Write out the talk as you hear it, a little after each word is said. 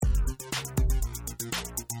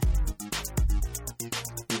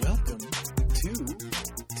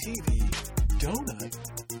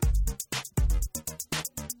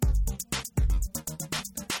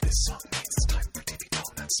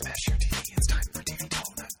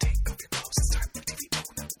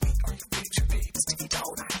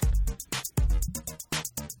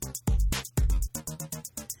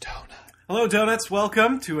Hello, Donuts.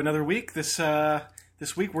 Welcome to another week. This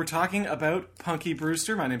week we're talking about Punky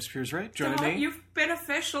Brewster. My name's Piers Wright. Joining me, You've been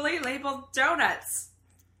officially labeled donuts.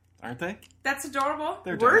 aren't they? That's adorable.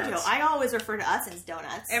 They're We're donuts. I always refer to us as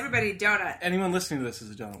donuts. Everybody donut. Anyone listening to this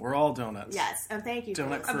is a donut. We're all donuts. Yes, and thank you.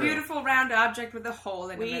 Donut Piers. A crew. beautiful round object with a hole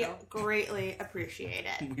in the We middle. greatly appreciate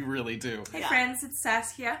it. We really do. Hey Yeah. friends, it's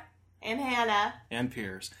Saskia. And Hannah. And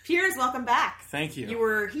Piers. Piers, welcome back. Thank you. You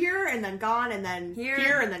were here and then gone and then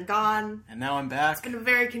here and then gone. And now I'm back. It's been a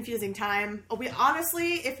very confusing time. We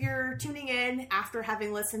honestly, if you're tuning in after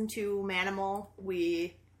having listened to Manimal,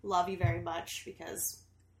 we love you very much because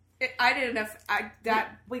I did enough.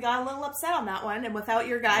 we got a little upset on that one, and without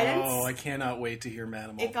your guidance, Oh, I cannot wait to hear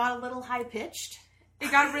Manimal. it got a little high pitched. It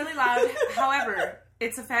got really loud. However,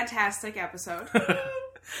 it's a fantastic episode.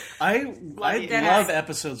 I you. love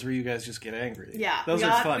episodes where you guys just get angry. Yeah, Those we are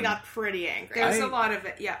got, fun. We got pretty angry. There's a lot of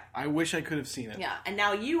it. Yeah, I wish I could have seen it. Yeah, and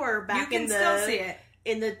now you are back you can in the still see it.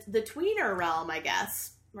 in the tweener realm, I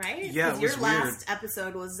guess, right? Yeah, it 'Cause was your last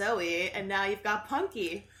episode was Zoe, and now you've got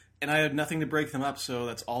Punky. And I had nothing to break them up, so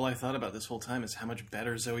that's all I thought about this whole time is how much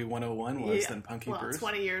better Zoe 101 was than Punky well, Bruce.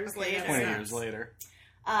 20 years Okay, later. 20 Yeah. years later.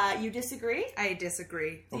 You disagree? I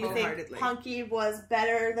disagree Do you wholeheartedly. think Punky was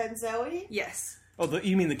better than Zoe? Yes, Oh,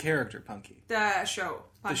 you mean the character Punky? the show.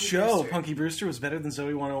 The Punky show Brewster. Punky Brewster was better than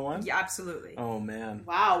Zoe 101? Yeah, absolutely. Oh, man.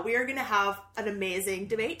 Wow, we are going to have an amazing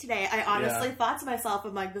debate today. I honestly Yeah. thought to myself,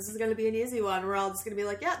 I'm like, this is going to be an easy one. We're all just going to be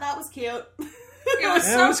like, yeah, that was cute. It was Yeah,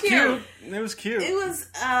 so it was cute. It was cute. It was,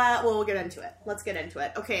 well, we'll get into it. Let's get into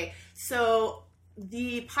it. Okay, so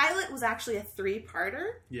the pilot was actually a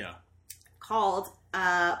 3-parter Yeah. called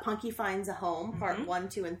Punky Finds a Home, part 1,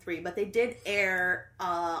 2, and 3, but they did air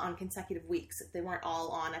on consecutive weeks. They weren't all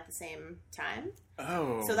on at the same time.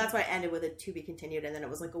 Oh. So that's why it ended with a to be continued, and then it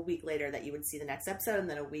was like a week later that you would see the next episode, and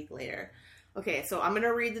then a week later. Okay, so I'm going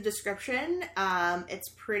to read the description. It's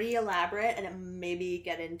pretty elaborate, and it maybe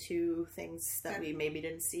get into things that we maybe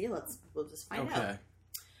didn't see. We'll just find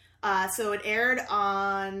out. So it aired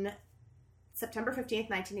on September 15th,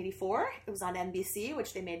 1984. It was on NBC,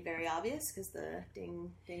 which they made very obvious because the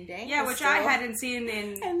ding, ding, ding. Yeah, was which still I hadn't seen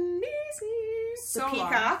in NBC. So the long.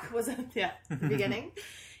 Peacock was at the beginning.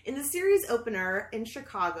 In the series opener in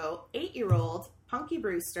Chicago, 8-year-old Punky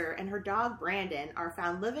Brewster and her dog Brandon are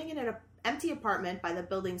found living in an empty apartment by the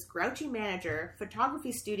building's grouchy manager,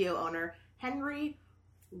 photography studio owner Henry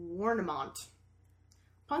Warnemont.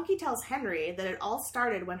 Punky tells Henry that it all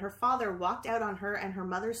started when her father walked out on her and her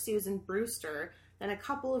mother Susan Brewster. Then a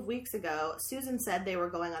couple of weeks ago, Susan said they were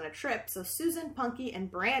going on a trip, so Susan, Punky, and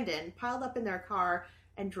Brandon piled up in their car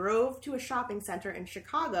and drove to a shopping center in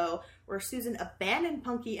Chicago where Susan abandoned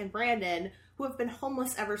Punky and Brandon, who have been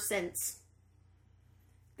homeless ever since.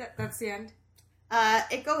 That's the end.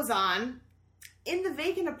 It goes on. In the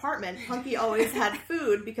vacant apartment, Punky always had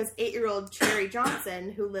food because 8-year-old Cherry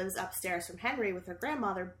Johnson, who lives upstairs from Henry with her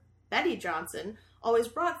grandmother, Betty Johnson, always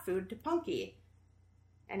brought food to Punky.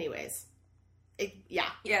 Anyways.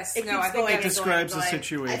 Yes. It No, keeps I think going that and describes going the and going.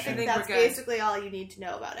 situation. I think I think that's we're good. basically all you need to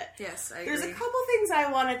know about it. Yes, I There's agree. a couple things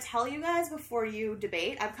I want to tell you guys before you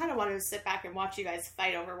debate. I kind of wanted to sit back and watch you guys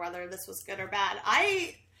fight over whether this was good or bad.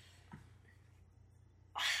 I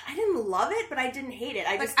didn't love it, but I didn't hate it.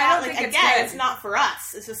 I just I thought, don't like, think it's again, good. it's not for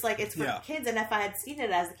us. It's just like, it's for Yeah. kids, and if I had seen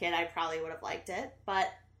it as a kid, I probably would have liked it.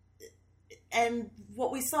 And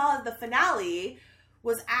what we saw in the finale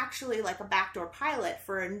was actually like a backdoor pilot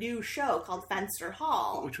for a new show called Fenster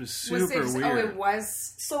Hall. Which was Was super it, weird. Oh, it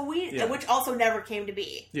was. So Yeah. which also never came to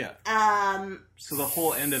be. Yeah. Um, So the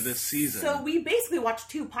whole end of this season. So we basically watched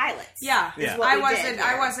 2 pilots. Yeah, Yeah. what I we wasn't. did I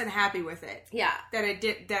here. wasn't happy with it. Yeah. That it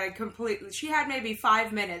did. That it completely. She had maybe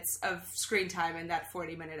 5 minutes of screen time in that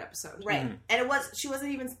 40-minute episode. Right. Mm-hmm. And she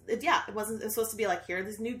wasn't even, it wasn't supposed to be like, here are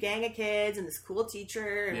this new gang of kids and this cool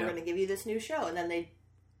teacher, and Yeah. we're going to give you this new show. And then they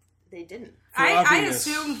didn't. For I obvious-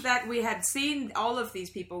 assumed that we had seen all of these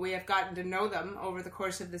people. We have gotten to know them over the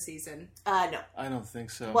course of the season. No. I don't think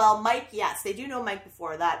so. Well, Mike, yes, they do know Mike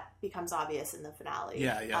before. That becomes obvious in the finale.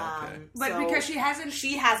 Yeah, okay. But so because she hasn't,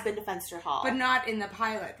 she has been to Fenster Hall. but not in the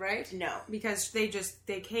pilot, right? No. Because they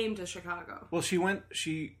came to Chicago. Well,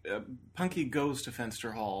 Punky goes to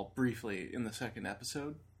Fenster Hall briefly in the second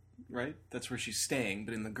episode, right? That's where she's staying,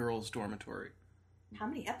 but in the girls' dormitory. How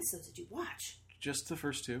many episodes did you watch? Just the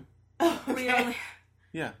first 2. Oh, We only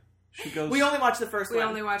Yeah. She goes... we only watched the first we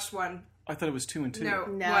one. watched one. I thought it was 2 and 2. No,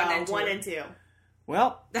 No, 1 and 2. 1 and 2.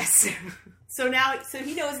 Well, That's So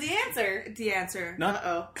he knows the answer. The answer.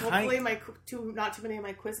 Hopefully not too many of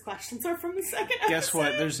my quiz questions are from the second episode. Guess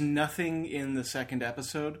what? There's nothing in the second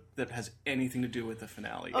episode that has anything to do with the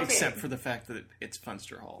finale, except for the fact that it's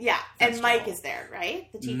Funster Hall. Yeah, and Funster Mike Hall. is there,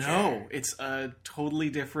 right? The teacher. No, it's a totally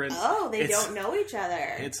different... Oh, they don't know each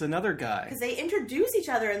other. It's another guy. Because they introduce each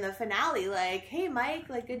other in the finale, like, hey, Mike,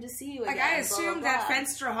 like, good to see you again. Like, I assume blah, blah, that blah.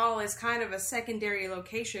 Fenster Hall is kind of a secondary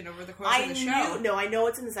location over the course of the show. I know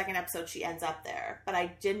it's in the second episode she ends up there, but I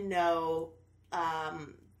didn't know,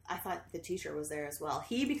 I thought the teacher was there as well.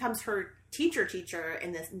 He becomes her teacher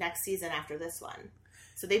in this next season after this one.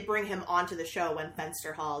 So they bring him onto the show when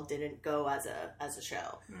Fenster Hall didn't go as a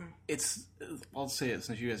show. It's, I'll say it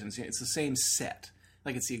since you guys haven't seen it, it's the same set.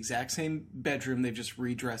 Like, it's the exact same bedroom, they've just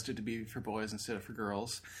redressed it to be for boys instead of for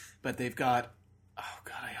girls. But they've got, oh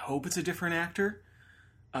god, I hope it's a different actor.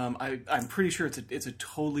 I'm pretty sure it's a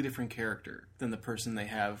totally different character than the person they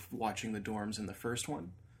have watching the dorms in the first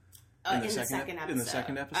one. In the second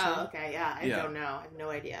episode. Oh, okay, yeah. I don't know. I have no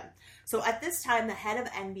idea. So at this time, the head of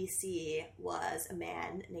NBC was a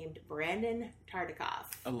man named Brandon Tartikoff.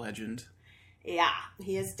 A legend. Yeah,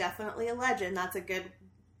 he is definitely a legend. That's a good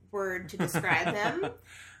word to describe him.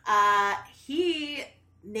 He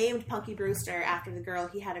named Punky Brewster after the girl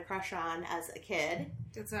he had a crush on as a kid.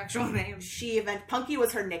 That's the actual name. Punky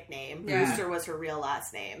was her nickname. Yeah. Brewster was her real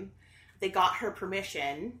last name. They got her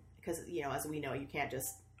permission because, as we know, you can't just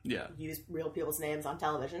use real people's names on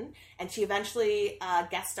television. And she eventually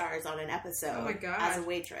guest stars on an episode as a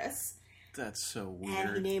waitress. That's so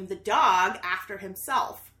weird. And he named the dog after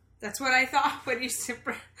himself. That's what I thought when you said...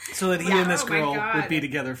 So that he and this girl would be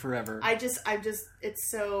together forever. I just, it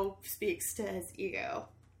so speaks to his ego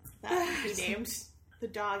that he named the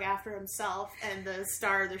dog after himself and the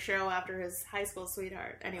star of the show after his high school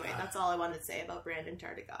sweetheart. Anyway, that's all I wanted to say about Brandon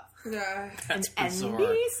Tartikoff. That's bizarre.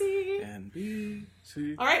 NBC.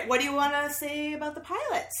 All right, what do you want to say about the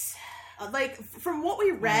pilots? From what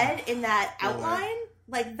we read in that outline...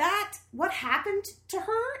 what happened to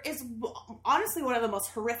her is honestly one of the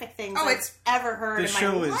most horrific things I've ever heard in my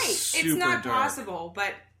life. It's not dark. possible,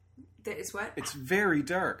 but it's what? It's very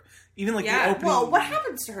dark. Even the opening... Well, what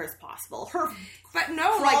happens to her is possible.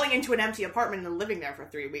 Crawling into an empty apartment and living there for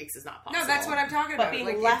 3 weeks is not possible. No, that's what I'm talking about. But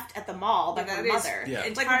being left at the mall by her mother.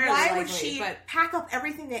 Why would she pack up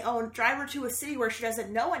everything they own, drive her to a city where she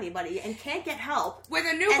doesn't know anybody and can't get help with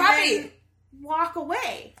a new puppy, then walk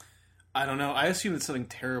away? I don't know. I assume that something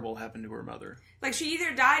terrible happened to her mother. Like, she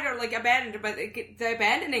either died or, abandoned her, but the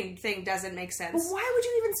abandoning thing doesn't make sense. But why would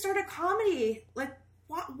you even start a comedy?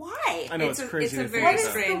 Why? I know, it's crazy. It's a very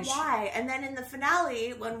strange... What is the why? And then in the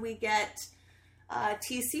finale, when we get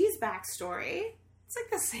TC's backstory... It's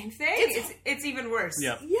the same thing. It's even worse.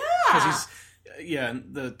 Yeah. Yeah. Because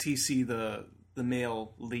the TC, the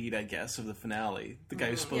male lead, I guess, of the finale, the guy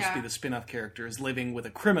who's supposed to be the spin-off character, is living with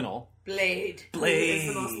a criminal. Blade. Who is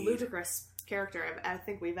the most ludicrous character I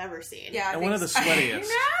think we've ever seen. Yeah, and one of the sweatiest.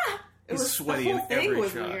 He's sweaty in every shot. The whole thing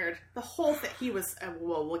was shot. weird. The whole thing, he was,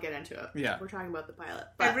 we'll get into it. Yeah. We're talking about the pilot.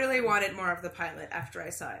 But I really wanted more of the pilot after I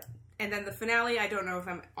saw it. And then the finale, I don't know if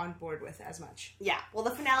I'm on board with as much. Yeah, well, the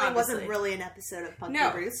finale wasn't really an episode of Punky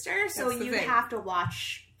Brewster, so you have to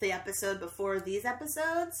watch the episode before these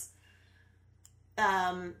episodes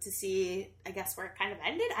to see, I guess, where it kind of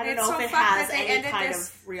ended. I don't know if it has any kind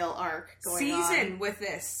of real arc going on. Season with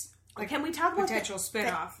this. Can we talk about potential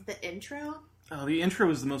spinoff? The intro? Oh, the intro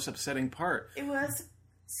was the most upsetting part. It was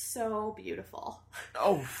so beautiful.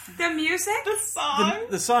 Oh, the music, the song,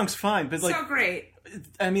 the song's fine, but so great.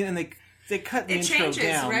 I mean, and they cut the intro changes,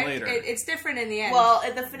 down right? later. It's different in the end. Well,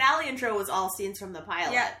 the finale intro was all scenes from the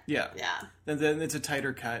pilot. Yeah. And then it's a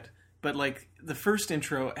tighter cut, but the first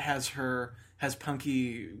intro has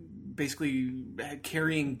Punky basically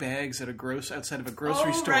carrying bags outside of a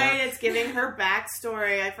grocery store. Right, it's giving her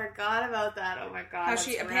backstory. I forgot about that. Oh my god, how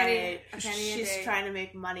she a penny she's trying to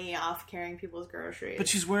make money off carrying people's groceries. But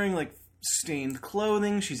she's wearing stained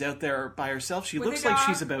clothing. She's out there by herself. She looks like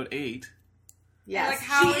she's about 8. Yes,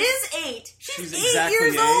 she is 8. She's 8 exactly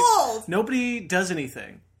years old. Nobody does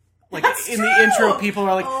anything. That's in true. the intro, people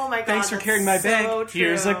are like, "Oh my god, thanks for carrying my bag. True.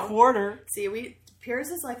 Here's a quarter." See, Piers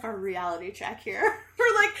is like our reality check here.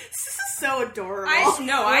 We're like, this is so adorable.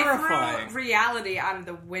 I threw reality out of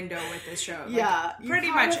the window with this show. Yeah,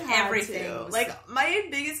 pretty much everything. My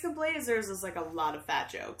biggest complaint is there's just a lot of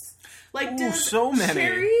fat jokes. So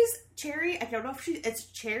many. Cherry, I don't know if it's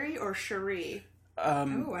Cherry or Cherie. I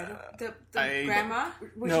don't. The grandma?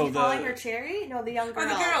 Was she calling her Cherry? No, the young girl. Oh,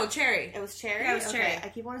 the girl, Cherry. It was Cherry? Yeah, it was Cherry. I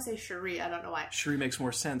keep wanting to say Cherie. I don't know why. Cherie makes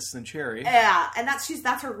more sense than Cherry. Yeah, and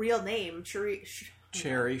that's her real name. Cherie.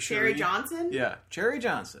 Cherry Johnson. Yeah, Cherry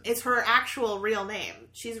Johnson. It's her actual real name.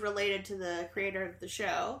 She's related to the creator of the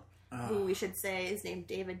show, who we should say is named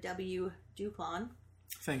David W. Duclon.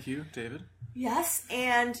 Thank you, David. Yes,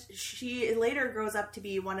 and she later grows up to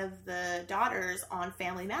be one of the daughters on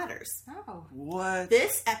Family Matters. Oh. What?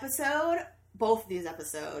 This episode, both of these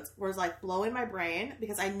episodes, was like blowing my brain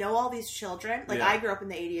because I know all these children. Like, Yeah. I grew up in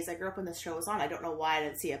the 80s. I grew up when this show was on. I don't know why I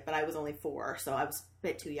didn't see it, but I was only 4, so I was a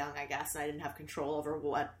bit too young, I guess, and I didn't have control over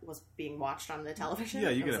what was being watched on the television. Yeah,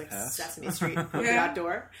 you it was get a like pass. Sesame Street, Polka Yeah. Dot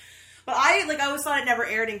Door. But I always thought it never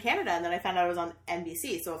aired in Canada, and then I found out it was on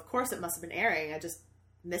NBC, so of course it must have been airing. I just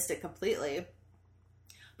missed it completely.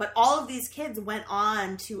 But all of these kids went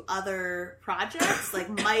on to other projects. Like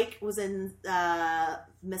Mike was in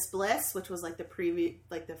Miss Bliss, which was like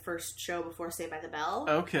the first show before Saved by the Bell.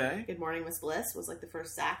 Okay. Good Morning Miss Bliss was like the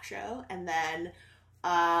first Zach show, and then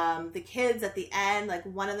the kids at the end, like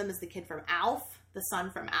one of them is the kid from Alf, the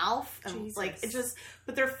son from Alf, and Jesus. like it just.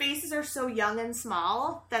 But their faces are so young and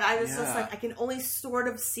small that I was just Yeah. like I can only sort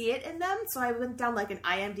of see it in them. So I went down like an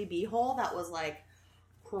IMDb hole that was like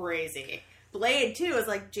crazy. Blade too is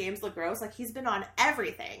like James LaGrosse, like he's been on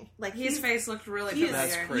everything. Like His face looked really he's- familiar.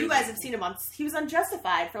 That's crazy. you guys have seen him on. He was on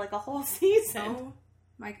Justified for like a whole season. Oh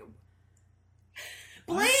my god.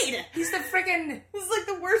 Blade. He's the freaking This is like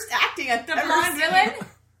the worst acting I've the ever blonde seen. villain?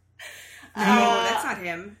 No, Uh, that's not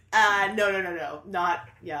him. No. Not.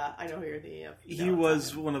 Yeah, I know who you're thinking of. He No, was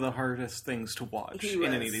it's not one of the hardest things to watch He in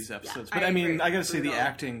any of was, these yeah. episodes. I But I mean, agree. I gotta say the Brutal.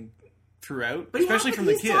 acting throughout, But especially from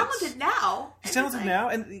the he's kids. talented now. He's talented now,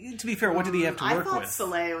 and to be fair, what did he have to work I thought with?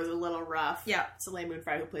 Soleil was a little rough. Yeah. Soleil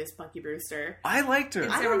Moonfry, who plays Punky Brewster. I liked her.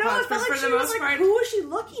 It's- I don't know. Several It felt parts, like but she for the was most like, part- who was she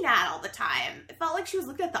looking at all the time? It felt like she was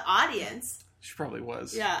looking at the audience. She probably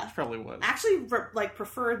was. Yeah. She probably was. Actually, like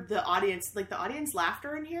preferred the audience. Like the audience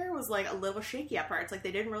laughter in here was like a little shaky at parts. Like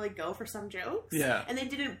they didn't really go for some jokes. Yeah. and they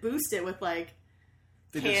didn't boost it with like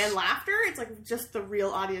They canned just- laughter. It's like just the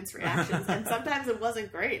real audience reactions, and sometimes it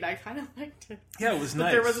wasn't great. And I kind of liked it. Yeah, it was But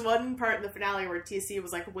nice. there was one part in the finale where TC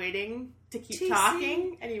was like waiting to keep TC.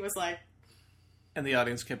 talking, and he was like, and the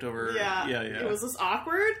audience kept over. "Yeah, yeah. It was just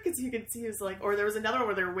awkward because you could see he was like, or there was another one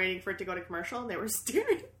where they were waiting for it to go to commercial, and they were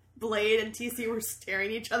staring. Blade and TC were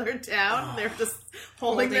staring each other down. They were just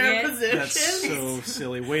holding their Holding it. positions. That's so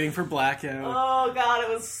silly. Waiting for blackout. Oh god,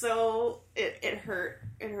 it was so it hurt.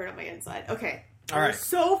 It hurt on my inside. Okay. All We're right.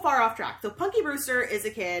 so far off track. So Punky Brewster is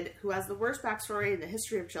a kid who has the worst backstory in the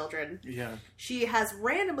history of children. Yeah. She has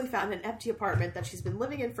randomly found an empty apartment that she's been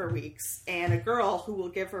living in for weeks, and a girl who will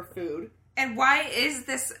give her food. And why is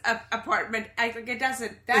this apartment? I think it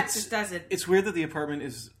doesn't. That It's- just doesn't. It's weird that the apartment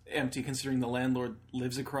is empty, considering the landlord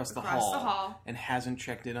lives across the Across the hall. and hasn't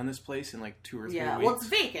checked in on this place in like 2 or 3 Yeah, weeks. well, it's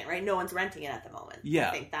vacant, right? No one's renting it at the moment. Yeah.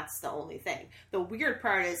 I think that's the only thing. The weird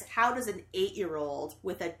part is, how does an 8-year-old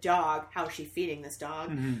with a dog, how is she feeding this dog,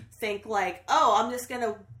 Mm-hmm. think like, oh, I'm just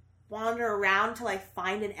gonna wander around to like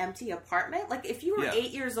find an empty apartment? Like, if you were Yeah.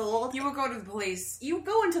 8 years old, You will go to the police. you would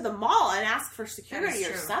go into the mall and ask for security or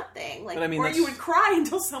true. something. Like, But I mean, or that's- you would cry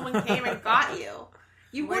until someone came and got you.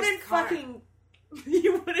 You Where's wouldn't the car? fucking.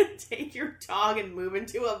 You wouldn't take your dog and move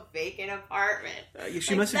into a vacant apartment. She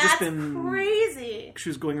Like, must have just that's been crazy. She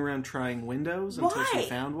was going around trying windows until she Why?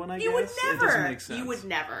 found one. I You guess would It never. doesn't make sense. You would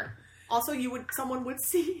never. Also, someone would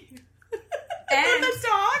see you. And the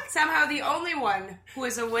dog. somehow the only one who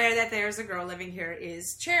is aware that there's a girl living here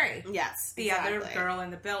is Cherry, Yes, the exactly. other girl in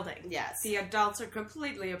the building. Yes. The adults are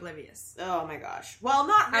completely oblivious. Oh my gosh. Well,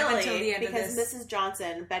 not Up really, until the end of because this. Mrs.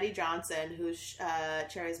 Johnson, Betty Johnson, who's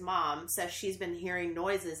Cherry's mom, says she's been hearing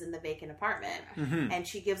noises in the vacant apartment, Mm-hmm. and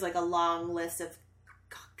she gives like a long list of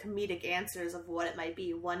comedic answers of what it might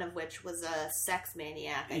be. One of which was a sex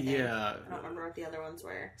maniac. I think. Yeah. I don't remember what the other ones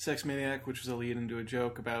were. Sex Maniac, which was a lead into a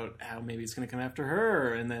joke about how maybe it's going to come after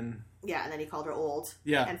her, and then Yeah, and then he called her old.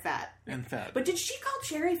 Yeah. and fat. and fat. But did she call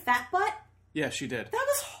Cherry fat butt? Yeah, she did. That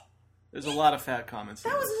was. There's a lot of fat comments. in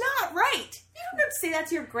That was this. not right. You don't have to say that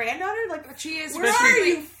to your granddaughter. Like, But she is where are especially-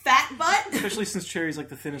 you, fat butt? Especially since Cherry's like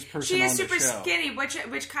the thinnest person She on is super the show. skinny,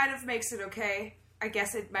 which kind of makes it okay. I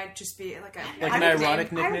guess it might just be like a Like an I'm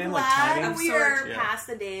ironic glad- nickname, I'm like glad Tiny? we Of are sorts. Yeah. past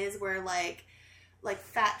the days where like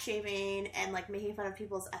fat shaming and like making fun of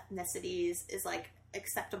people's ethnicities is like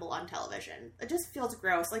acceptable on television. It just feels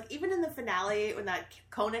gross. Like even in the finale when that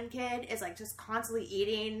Conan kid is like just constantly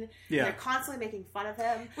eating, Yeah. they're constantly making fun of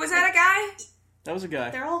him. Was that a guy? That was a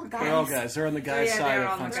guy. They're all guys. They're all guys. They're on the guy's Yeah, side they're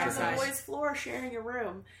of on the They're Funster on guy's the House. boys' floor sharing a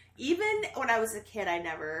room. Even when I was a kid, I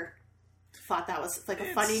never thought that was like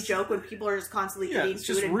a funny joke when people are just constantly Yeah, eating it's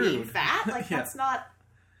food just and being rude. fat. Like Yeah. that's not.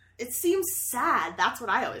 It seems sad. That's what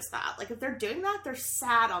I always thought. Like if they're doing that, they're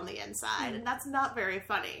sad on the inside, and that's not very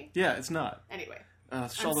funny. Yeah, it's not. Anyway,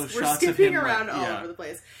 all those We're shots of skipping him around like, all yeah. over the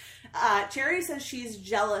place. Cherry says she's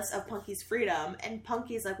jealous of Punky's freedom, and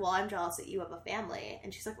Punky's like, well, I'm jealous that you have a family.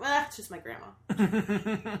 And she's like, well, it's just my grandma.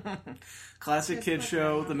 Classic Just kid like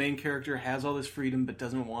show. that. The main character has all this freedom but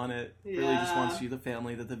doesn't want it. Really just wants to be the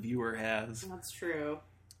family that the viewer has. That's true.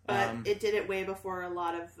 But Um, it did it way before a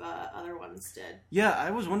lot of other ones did. Yeah, I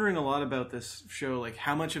was wondering a lot about this show. Like,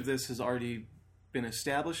 how much of this has already been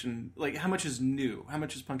established, and like, how much is new? How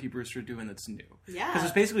much is Punky Brewster doing that's new? Yeah. Because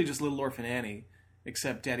it's basically just Little Orphan Annie,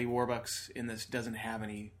 except Daddy Warbucks in this doesn't have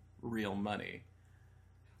any real money.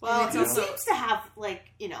 Well, And he it's also- seems to have, like,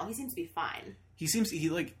 he seems to be fine.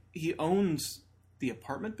 He owns the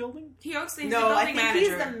apartment building, He owns the, he's No, the I building think manager.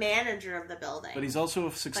 he's the manager of the building. but he's also a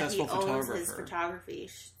But successful he owns photographer. his photography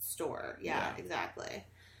store. Yeah, Yeah. exactly.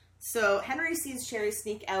 So Henry sees Cherry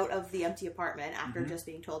sneak out of the empty apartment after Mm-hmm. just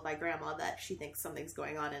being told by Grandma that she thinks something's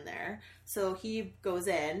going on in there. So he goes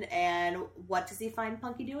in, and what does he find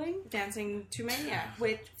Punky doing? Dancing to Maniac.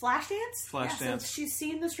 With Flashdance? Flashdance. So she's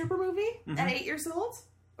seen the stripper movie Mm-hmm. at 8 years old?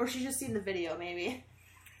 Or she's just seen the video, maybe?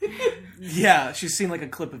 Yeah, she's seen like a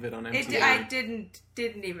clip of it on MTV. I didn't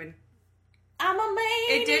even. I'm a maniac.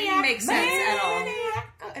 It didn't make sense at all.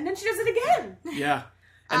 maniac. And then she does it again. Yeah,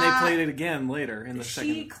 and they played it again later in the She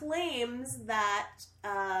second. claims that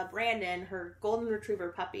Brandon, her golden retriever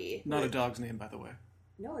puppy, Not a dog's name, by the way.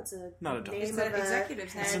 no, it's a Not a dog. name It's of an a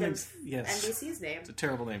executive's name. head Something's- of yes. NBC's name. It's a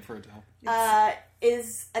terrible name for a dog.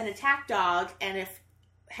 Is an attack dog, and if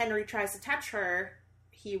Henry tries to touch her,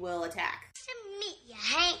 he will attack. To meet you,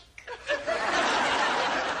 Hank.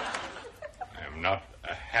 I am not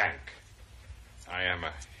a Hank. I am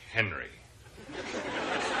a Henry.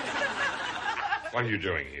 What are you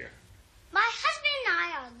doing here? My husband and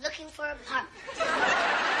I are looking for a partner.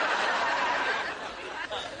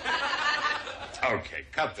 Okay,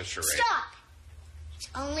 cut the charade. Stop! It's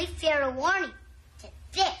only fair to warn you that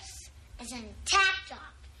this is an attack dog.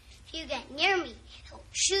 If you get near me, he'll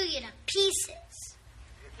chew you to pieces.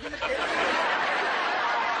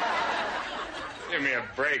 Give me a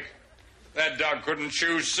break. That dog couldn't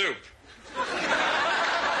chew soup. Now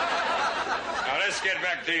let's get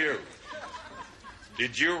back to you.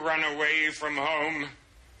 Did you run away from home?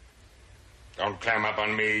 Don't climb up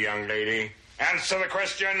on me, young lady. Answer the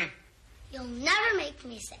question. You'll never make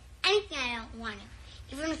me say anything I don't want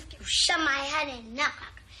to, even if you shove my head in a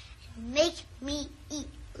nutcracker and make me eat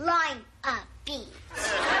lime beans.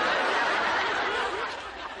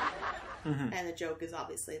 And the joke is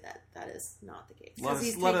obviously that is not the case. Lot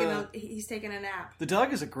of- Because he's taking a nap. The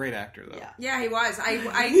dog is a great actor, though. Yeah. Yeah, he was. I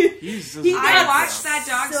He's He I gets watched that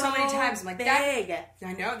dog so many times. I'm like, big.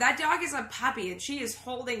 I know that dog is a puppy, and she is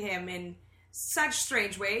holding him in such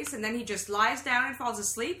strange ways, and then he just lies down and falls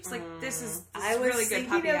asleep. It's like this is I was really good thinking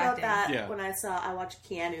puppy about acting. that Yeah. when I watched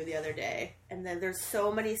Keanu the other day, and then there's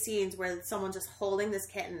so many scenes where someone's just holding this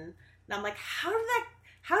kitten, and I'm like, how did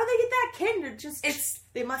they get that kitten to just?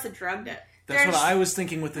 They must have drugged it. That's what There's- I was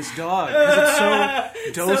thinking with this dog. Because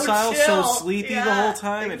it's so docile, so, chill. sleepy the whole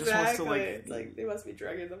time. It just wants to, exactly. like... It's like they must be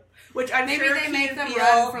drugging them. Which I'm Maybe sure they make them Key and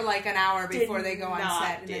run Peele for like an hour before did they go on not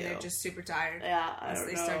set, and then do. they're just super tired. Yeah, I Once don't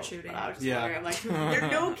they know. start shooting. But I was just Yeah. wondering, I'm like,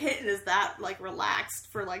 there's no kitten is that like relaxed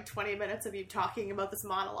for like 20 minutes of you talking about this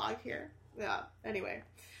monologue here. Yeah. Anyway.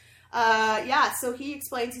 So he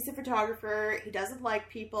explains he's a photographer. He doesn't like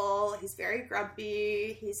people. He's very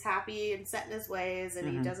grumpy. He's happy and set in his ways, and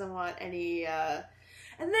he doesn't want any. And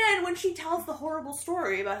then when she tells the horrible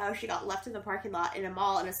story about how she got left in the parking lot in a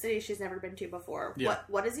mall in a city she's never been to before, Yeah.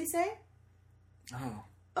 what does he say? Oh.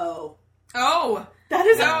 Oh, Oh, that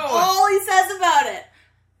is No. all he says about it.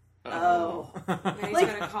 Oh. and he's Like-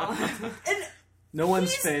 gonna call him. And No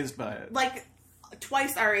one's He's- fazed by it. like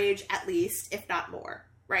twice our age at least, if not more,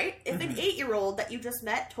 right? If an 8-year-old that you just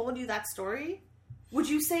met told you that story, would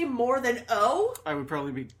you say more than oh? I would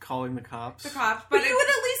probably be calling the cops. The cops, But but you would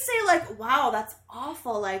at least say like, wow, that's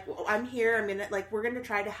awful. Like, I'm here. I'm gonna like, we're gonna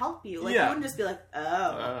try to help you. Like, Yeah. you wouldn't just be like, oh,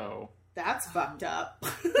 Oh. that's fucked up.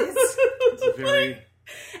 It's very...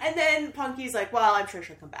 And then Punky's like, well, I'm sure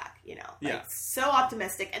she'll come back, you know. Like, Yeah. so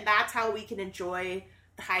optimistic. And that's how we can enjoy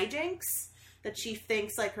the hijinks, that she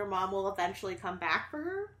thinks, like, her mom will eventually come back for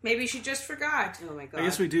her. maybe she just forgot. Oh, my God. I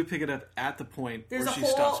guess we do pick it up at the point There's where a she whole,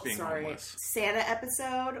 stops being homeless. Santa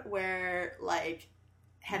episode where, like,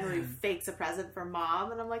 Henry fakes a present for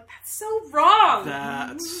mom. And I'm like, that's so wrong.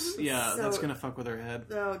 That's... Yeah, So- that's gonna fuck with her head.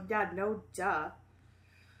 Oh, yeah, no duh.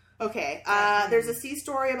 Okay, there's a C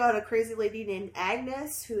story about a crazy lady named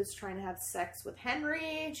Agnes who's trying to have sex with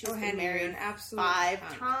Henry. She's been Henry, married an absolute 5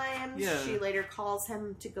 cunt. times. Yeah. She later calls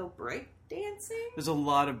him to go break dancing. There's a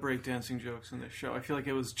lot of breakdancing jokes in this show. I feel like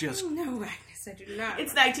it was just... No, Agnes, I do not.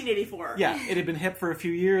 It's 1984. Yeah, it had been hip for a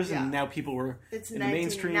few years, Yeah. and now people were It's in the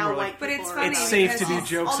mainstream. Now were white like, But people it's are funny it's safe to because-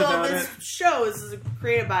 do jokes Although about this it. show is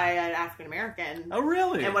created by an African American. Oh,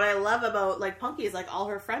 really? And what I love about like Punky is like all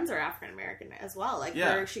her friends are African American as well. Like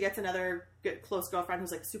Yeah. she gets another good, close girlfriend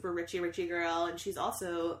who's like a super richy girl, and she's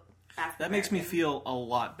also African. That makes me feel a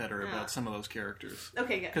lot better Yeah. about some of those characters.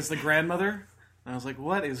 Okay, good. Because the grandmother, I was like,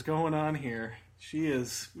 what is going on here? She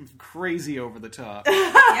is crazy over the top.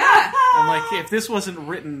 Yeah. I'm like, if this wasn't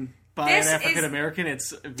written by This an is African American,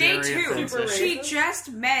 it's Day very 2. offensive. Super She racist. just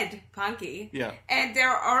met Punky. Yeah. And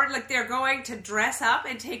they're going to dress up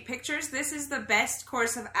and take pictures. This is the best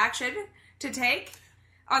course of action to take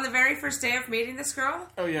on the very first day of meeting this girl.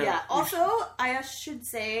 Oh, yeah. Yeah. Also, I should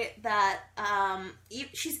say that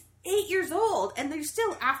she's 8 years old, and they're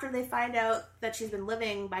still, after they find out that she's been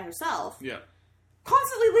living by herself, Yeah.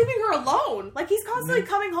 constantly leaving her alone. Like, he's Mm-hmm. constantly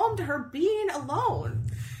coming home to her being alone.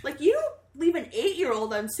 Like, you don't leave an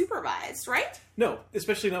 8-year-old unsupervised, right? No,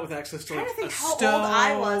 especially not with access to I'm like trying to think a how stove old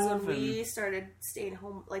I was when and we started staying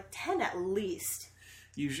home. Like 10 at least.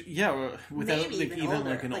 without Maybe like even older.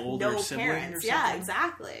 like an Like, older no sibling parents. or something. Yeah,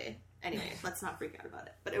 exactly. Anyway, let's not freak out about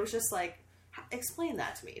it. But it was just like, explain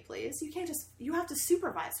that to me, please. You can't just, you have to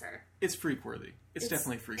supervise her. It's freak worthy. It's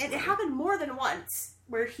definitely freak And worthy. it happened more than once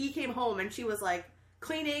where he came home and she was like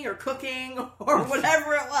cleaning or cooking or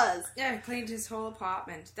whatever it was. Yeah, cleaned his whole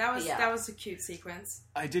apartment. That was a cute sequence.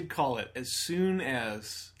 I did call it as soon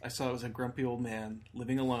as I saw it was a grumpy old man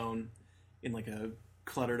living alone in like a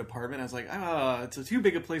cluttered apartment. I was like, it's a too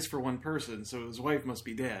big a place for one person, so his wife must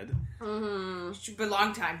be dead. She, but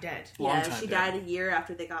long time dead. Long time she dead. died a year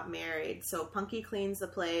after they got married. So Punky cleans the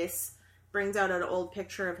place, brings out an old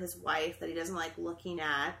picture of his wife that he doesn't like looking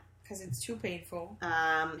at. Because it's too painful.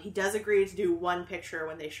 He does agree to do one picture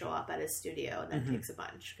when they show up at his studio, and then Mm-hmm. takes a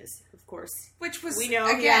bunch because, of course, Which was, we know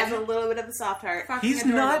he again, has a little bit of a soft heart. fucking He's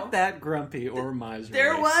adorable. not that grumpy or miserly.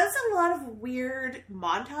 There was a lot of weird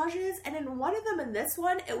montages, and in one of them, in this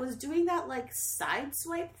one, it was doing that like side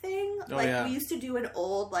swipe thing, Oh, like yeah. we used to do in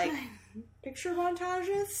old like picture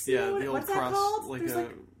montages. You Yeah, know the old what's that cross, called? like There's a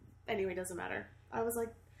anyway, doesn't matter. I was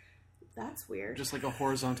like, that's weird. just like a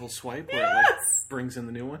horizontal swipe where it like brings in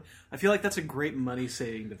the new one. I feel like that's a great money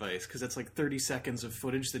saving device because it's like 30 seconds of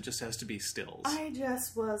footage that just has to be stills. I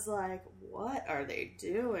just was like, what are they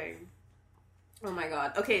doing? Oh my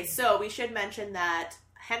god. Okay, so we should mention that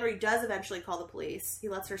Henry does eventually call the police. He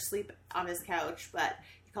lets her sleep on his couch, but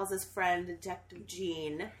he calls his friend Detective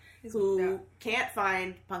Jean, who can't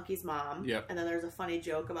find Punky's mom. Yep. And then there's a funny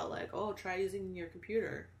joke about like, oh, try using your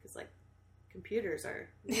computer. Because like, computers are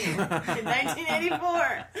new in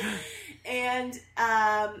 1984. And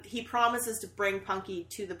he promises to bring Punky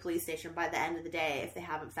to the police station by the end of the day if they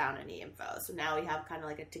haven't found any info. So now we have kind of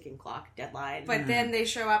like a ticking clock deadline. But then they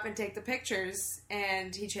show up and take the pictures,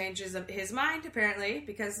 and he changes his mind, apparently,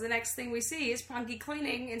 because the next thing we see is Punky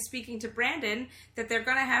cleaning and speaking to Brandon that they're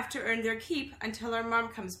going to have to earn their keep until our mom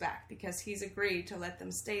comes back, because he's agreed to let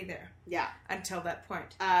them stay there yeah. until that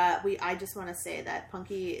point. I just want to say that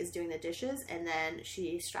Punky is doing the dishes, and then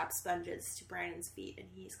she straps sponges to Brandon's feet, and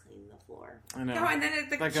he's cleaning the floor. I know. No, and then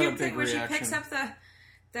the That got a cute big thing where she reaction. picks up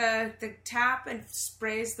the tap and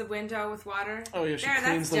sprays the window with water. Oh yeah, she There,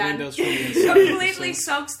 cleans that's the done. windows from the inside. Completely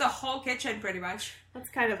soaks the whole kitchen, pretty much. That's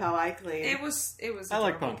kind of how I clean. It was. I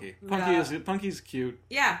like adorable. Punky. Punky's cute.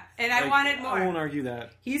 Yeah, and I Like, wanted more. I won't argue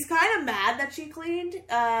that. He's kind of mad that she cleaned. He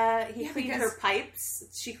cleaned because- her pipes.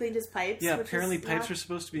 She cleaned his pipes. Yeah, which apparently is pipes not- are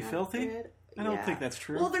supposed to be not filthy. good. I don't Yeah. think that's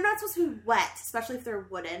true. Well, they're not supposed to be wet, especially if they're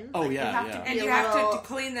wooden. Oh, Like, yeah, you have yeah. to be and a you have little- to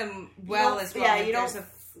clean them you well don't- as well. Yeah, Like, you there's don't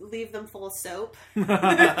leave them full of soap.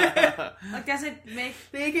 Like, does it make?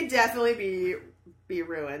 They could definitely be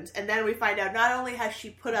ruined. And then we find out not only has she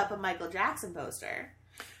put up a Michael Jackson poster,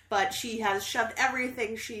 but she has shoved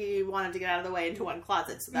everything she wanted to get out of the way into one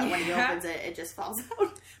closet, so that when he Yeah. opens it, it just falls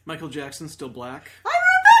out. Michael Jackson's still black. I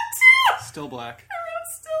wrote that too. Still black. I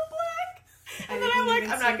wrote still black. I And then didn't I'm like,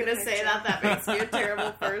 even I'm see not the going to say picture. that. That makes me a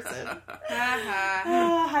terrible person.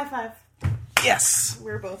 Haha. High five. Yes.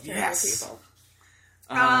 We're both terrible Yes. people.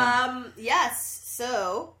 Yes.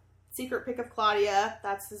 So, secret pick of Claudia.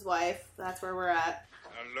 That's his wife. That's where we're at.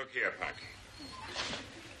 Now, look here, Punky.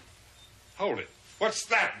 Hold it. What's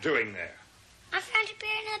that doing there? I found it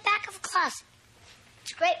buried in the back of a closet.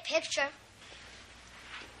 It's a great picture.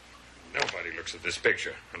 Nobody looks at this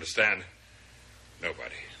picture, understand?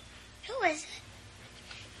 Nobody. Who is it?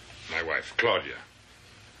 My wife, Claudia.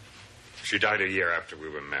 She died a year after we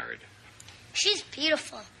were married. She's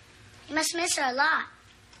beautiful. You must miss her a lot.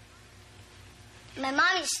 My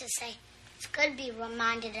mom used to say, It's good to be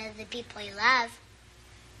reminded of the people you love.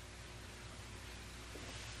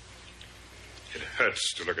 It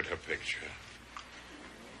hurts to look at her picture.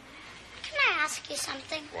 Can I ask you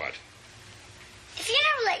something? What? If you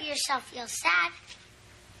never let yourself feel sad,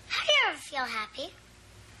 how do you ever feel happy?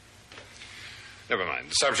 Never mind.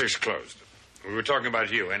 The subject's closed. We were talking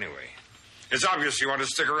about you anyway. It's obvious you want to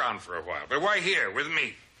stick around for a while, but why here with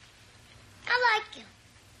me? I like you.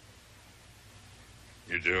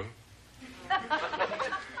 You do?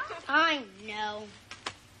 I know.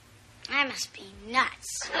 I must be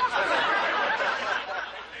nuts.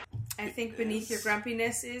 I think beneath your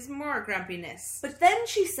grumpiness is more grumpiness. But then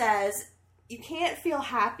she says, you can't feel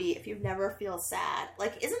happy if you never feel sad.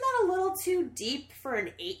 Like, isn't that a little too deep for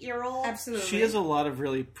an 8-year-old? Absolutely. She has a lot of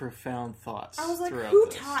really profound thoughts. I was like, throughout who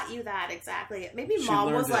this. taught you that exactly? Maybe She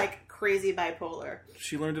mom was learned it. like crazy bipolar.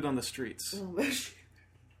 She learned it on the streets.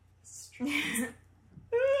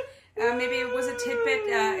 Maybe it was a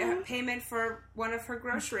tidbit payment for one of her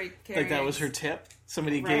grocery carryings. Like that was her tip.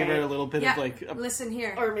 Somebody gave her a little bit Yeah, of like, listen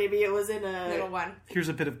here, Or maybe it was in a little one. here's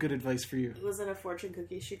a bit of good advice for you. It was in a fortune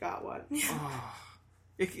cookie. She got one.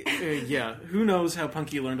 Yeah, who knows how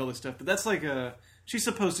Punky learned all this stuff? But that's like she's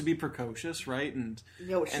supposed to be precocious, right? And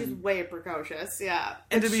No, she's way precocious. Yeah.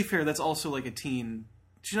 to be fair, that's also like a teen.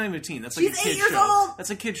 She's not even a teen. That's like She's a kid 8 years show. old! That's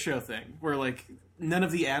a kid show thing where like none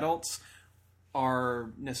of the adults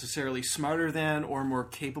are necessarily smarter than or more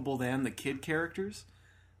capable than the kid characters.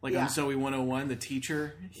 Like Yeah. on Zoe 101, the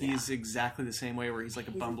teacher, he's exactly the same way where he's like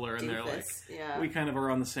a bumbler and they're like, doofus, yeah. we kind of are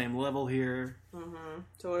on the same level here.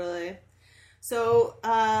 Totally. So,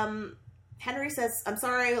 Henry says, I'm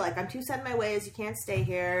sorry, like, I'm too set in my ways, you can't stay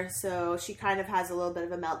here. So she kind of has a little bit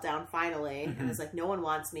of a meltdown finally. And is like, no one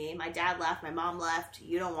wants me. My dad left, my mom left,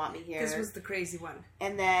 you don't want me here. This was the crazy one.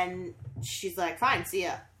 And then she's like, fine, see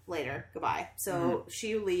ya later, goodbye. So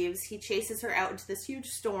she leaves, he chases her out into this huge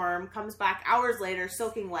storm, comes back hours later,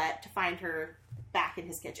 soaking wet, to find her back in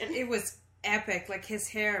his kitchen. It was epic. Like his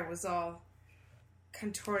hair was all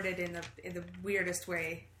contorted in the weirdest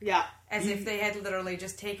way, Yeah. as if they had literally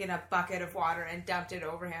just taken a bucket of water and dumped it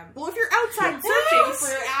over him. Well, if you're outside searching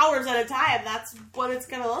for hours at a time, that's what it's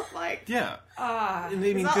gonna look like. Yeah. Ah, And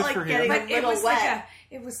I mean, not good like for him. getting but a it little was wet.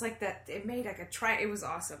 it was like that. It made like a It was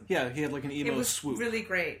awesome. Yeah, he had like an It emo was swoop. really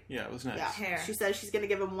great. Yeah, it was nice. Yeah. Hair. She says she's going to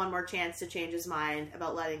give him one more chance to change his mind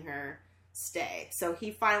about letting her stay. So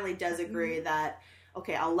he finally does agree that,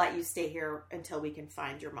 okay, I'll let you stay here until we can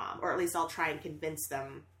find your mom. Or at least I'll try and convince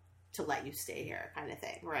them to let you stay here, kind of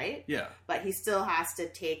thing, right? Yeah. But he still has to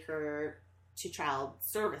take her to child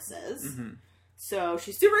services. Mm-hmm. So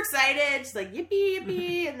she's super excited. She's like, yippee,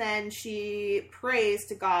 yippee. And then she prays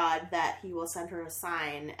to God that he will send her a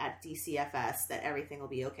sign at DCFS that everything will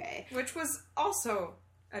be okay. Which was also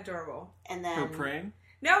adorable. And Her then... praying?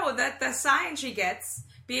 No, that the sign she gets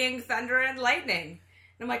being thunder and lightning.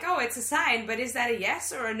 And I'm like, oh, it's a sign, but is that a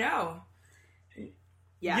yes or a no?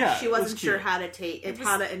 Yeah, she it was wasn't sure cute. how to take it,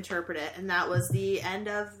 how to interpret it, and that was the end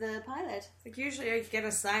of the pilot. Like usually I get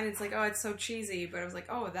a sign, it's like, oh, it's so cheesy, but I was like,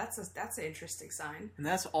 oh, that's an interesting sign. And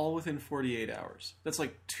that's all within 48 hours. That's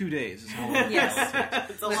like 2 days. Is how long it Yes.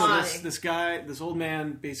 takes. It's a So lot. this old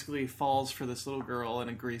man basically falls for this little girl and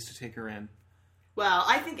agrees to take her in. Well,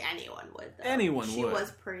 I think anyone would. Though. Anyone she would.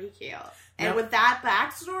 was pretty cute, and Now- with that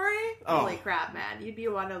backstory, Oh. holy crap, man! You'd be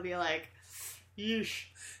want to be like, yeesh.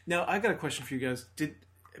 Now, I got a question for you guys.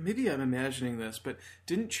 Maybe I'm imagining this, but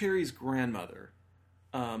didn't Cherry's grandmother,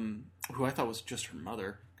 who I thought was just her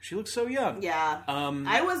mother, she looks so young. Yeah,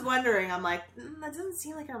 I I was wondering. I'm like, that doesn't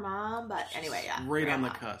seem like her mom, but anyway, yeah, right on the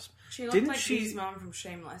grandma. cusp. She looked Didn't like she- Dee's mom from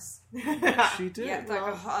Shameless. She did. Yeah, like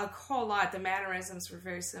a whole lot. The mannerisms were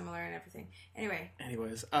very similar and everything. Anyway,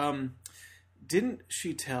 Anyways, didn't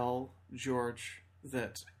she tell George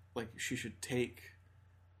that like she should take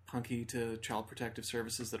Punky to Child Protective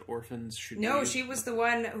Services, that orphans should no, be... she was the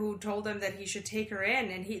one who told him that he should take her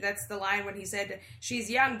in, and that's the line when he said, "She's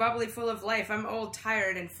young, bubbly, full of life. I'm old,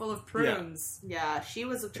 tired, and full of prunes." Yeah, she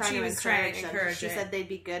was trying she to was trying to encourage them. encourage She it. said they'd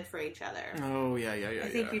be good for each other. Oh, yeah. I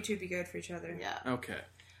think you two be good for each other. Yeah. Okay.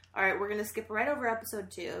 All right, we're gonna skip right over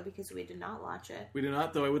episode 2 because we did not watch it. We do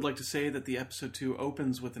not, though I would like to say that the episode 2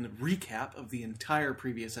 opens with a recap of the entire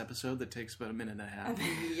previous episode that takes about a minute and a half.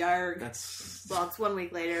 Yarg. That's... Well, it's 1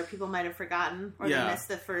 week later. People might have forgotten or Yeah. they missed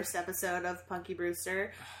the first episode of Punky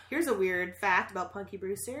Brewster. Here's a weird fact about Punky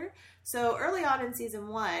Brewster. So early on in season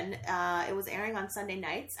 1, it was airing on Sunday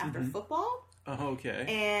nights after football. Oh, okay.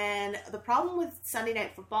 And the problem with Sunday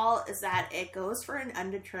Night Football is that it goes for an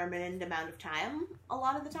undetermined amount of time a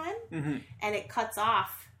lot of the time. Mm-hmm. And it cuts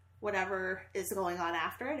off whatever is going on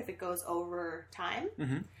after it if it goes over time.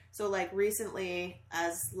 Mm-hmm. So, like, recently,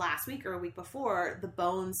 as last week or a week before, the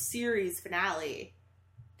Bones series finale,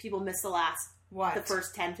 people missed the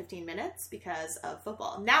first 10, 15 minutes because of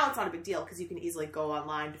football. Now it's not a big deal because you can easily go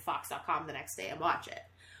online to Fox.com the next day and watch it.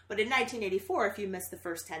 But in 1984, if you missed the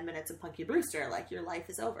first 10 minutes of Punky Brewster, like, your life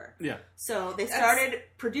is over. Yeah. So they started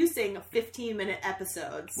producing 15-minute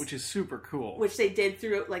episodes. Which is super cool. Which they did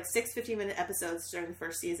through, like, 6 15-minute episodes during the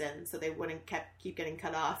first season, so they wouldn't keep getting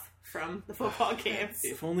cut off from the football games.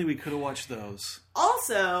 If only we could have watched those.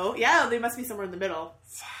 Also, yeah, they must be somewhere in the middle.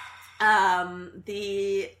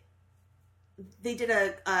 They did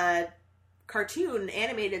a cartoon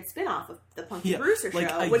animated spin-off of the Punky Brewster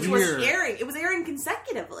show, which was airing. It was airing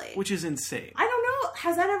consecutively. Which is insane. I don't know.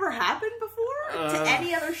 Has that ever happened before? To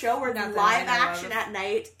any other show where the live action at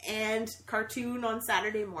night and cartoon on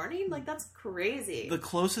Saturday morning? Like, that's crazy. The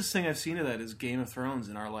closest thing I've seen to that is Game of Thrones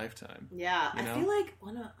in our lifetime. Yeah. I feel like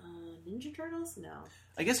Ninja Turtles? No.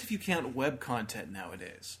 I guess if you count web content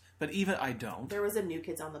nowadays. But even I don't. There was a New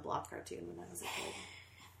Kids on the Block cartoon when I was a kid.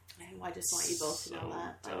 I just want you both to know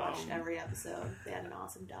that. I watched every episode. They had an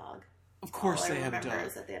awesome dog. Of course they had a dog. All I remember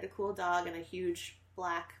is that they had a cool dog and a huge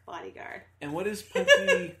black bodyguard. And what is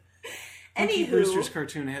Punky Brewster's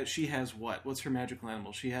cartoon? She has what? What's her magical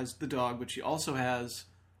animal? She has the dog, but she also has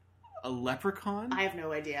a leprechaun. I have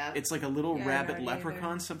no idea. It's like a little rabbit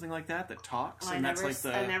leprechaun, something like that talks. I never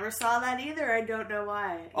saw that either. I don't know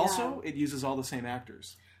why. Also, it uses all the same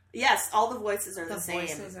actors. Yes, all the voices are the same. The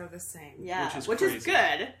voices are the same. Yeah, which is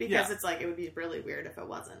good because it's like it would be really weird if it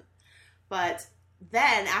wasn't. But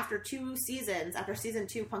then after season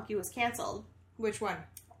 2, Punky was canceled. Which one?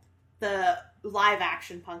 The live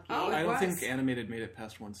action Punky. Oh, I don't think animated made it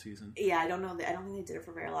past one season. Yeah, I don't know. I don't think they did it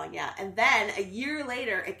for very long. Yeah, and then a year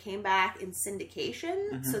later, it came back in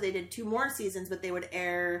syndication. Mm-hmm. So they did 2 more seasons, but they would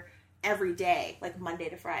air every day, like Monday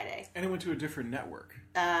to Friday. And it went to a different network.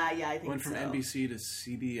 Yeah, I think so. Went from NBC to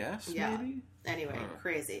CBS, maybe? Anyway,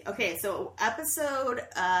 crazy. Okay, so episode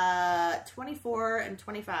 24 and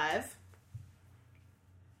 25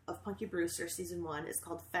 of Punky Brewster Season 1 is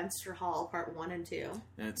called Fenster Hall Part 1 and 2.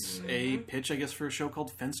 And it's a pitch, I guess, for a show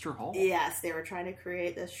called Fenster Hall. Yes, they were trying to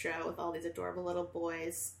create this show with all these adorable little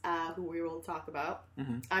boys who we will talk about.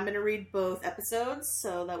 Mm-hmm. I'm going to read both episodes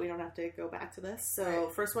so that we don't have to go back to this. So,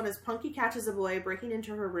 first one is Punky catches a boy breaking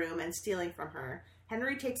into her room and stealing from her.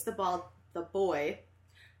 Henry takes the boy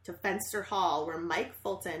to Fenster Hall, where Mike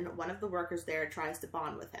Fulton, one of the workers there, tries to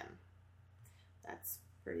bond with him. That's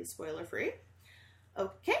pretty spoiler-free.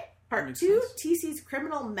 Okay, part 2, TC's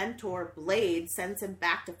criminal mentor, Blade, sends him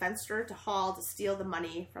back to Fenster to Hall to steal the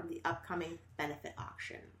money from the upcoming benefit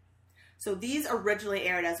auction. So these originally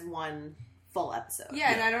aired as one full episode.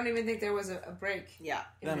 Yeah, and I don't even think there was a break. Yeah.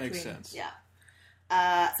 That makes sense.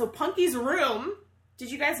 Yeah. So Punky's room, did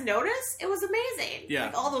you guys notice? It was amazing. Yeah.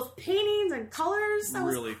 Like all those paintings and colors. That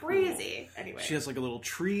really was crazy. Cool. Anyway. She has like a little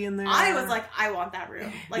tree in there. I was like, I want that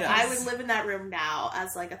room. Like, yes. I would live in that room now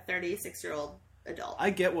as like a 36-year-old adult. I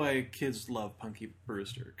get why kids love Punky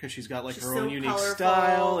Brewster, because she's got like she's her so own unique colorful.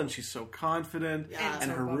 Style, and she's so confident, yeah. and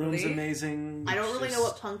her room's amazing. I don't really know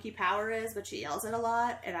what Punky Power is, but she yells it a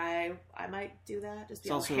lot, and I might do that. Just be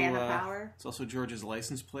like Hannah Power. It's also George's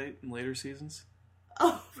license plate in later seasons.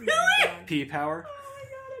 Oh, really? P Power. Oh my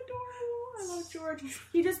god, adorable! I love George.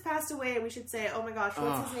 He just passed away, and we should say, oh my gosh,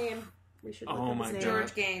 what's his name? We should look up his name.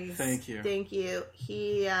 George Gaines. Thank you. Thank you.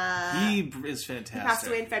 He is fantastic. He passed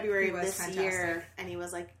away in February of this year, and he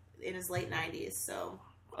was like in his late 90s. So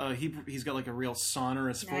he's got like a real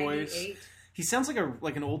sonorous 98. voice. He sounds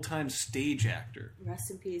like an old time stage actor.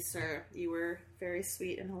 Rest in peace, sir. You were very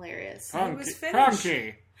sweet and hilarious. He was finished.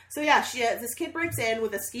 Punky. So yeah, this kid breaks in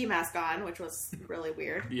with a ski mask on, which was really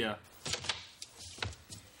weird. Yeah.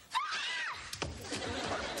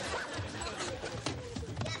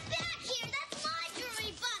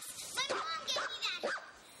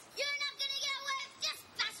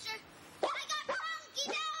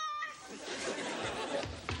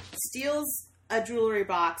 Steals a jewelry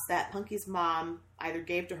box that Punky's mom either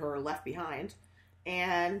gave to her or left behind,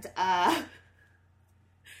 and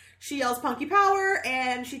she yells Punky Power,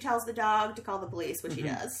 and she tells the dog to call the police, which he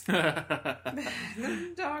does.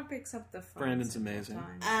 The dog picks up the phone. Brandon's amazing.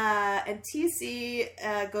 And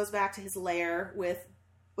TC goes back to his lair with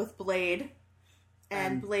Blade.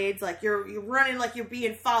 And Blade's like, you're running like you're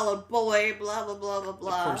being followed, boy, blah, blah, blah, blah,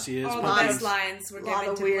 blah. Of course he is. All the best lines were given to Blade. A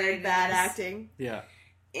lot of weird, bad acting. Yeah.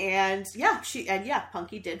 And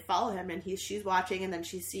Punky did follow him, and she's watching, and then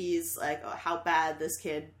she sees like how bad this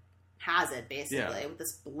kid has it, basically, with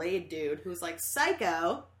this Blade dude who's like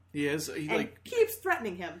psycho. He is. He keeps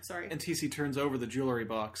threatening him. Sorry. And TC turns over the jewelry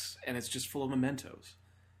box, and it's just full of mementos.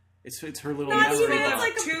 It's her little. Not memory even, box.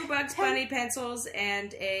 it's like a two Bugs Bunny pencils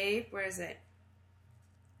and a... Where is it?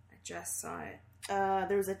 I just saw it.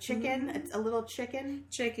 There's a chicken, it's a little chicken.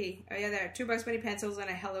 Chicky. Oh, yeah, there. 2 Bugs Bunny pencils and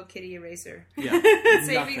a Hello Kitty eraser. Yeah.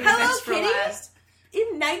 Saving the Nothing. best for Kitty? last.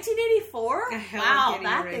 In 1984? A Hello Wow, Kitty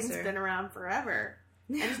that eraser. thing's been around forever.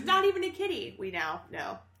 And it's not even a kitty, we now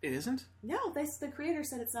know. It isn't? No, the creator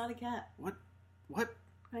said it's not a cat. What?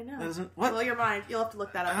 I know. That isn't... What? Blow your mind. You'll have to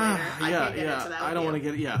look that up later. I can't get into that. I don't want to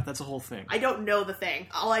get... Yeah, that's a whole thing. I don't know the thing.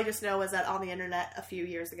 All I just know is that on the internet a few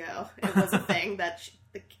years ago, it was a thing that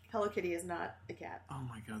the Hello Kitty is not a cat. Oh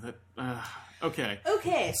my god, that... okay.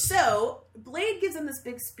 Okay, so Blade gives him this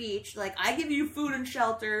big speech, like, I give you food and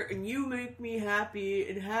shelter, and you make me happy,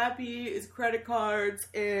 and happy is credit cards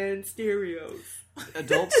and stereos.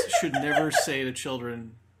 Adults should never say to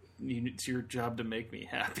children, it's your job to make me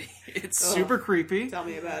happy. It's super creepy. Tell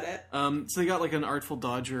me about it. So they got like an Artful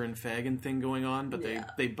Dodger and Fagin thing going on, but Yeah.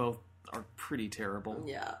 they both are pretty terrible.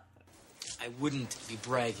 Yeah. I wouldn't be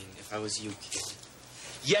bragging if I was you, kid.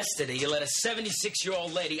 Yesterday, you let a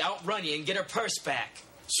 76-year-old lady outrun you and get her purse back.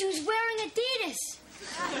 She was wearing Adidas.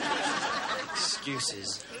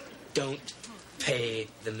 Excuses don't pay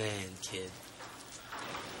the man, kid.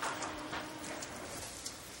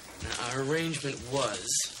 Now, our arrangement was...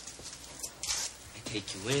 I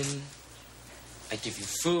take you in, I give you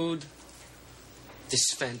food,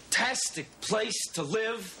 this fantastic place to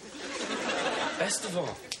live. Best of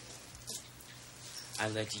all, I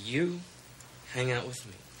let you hang out with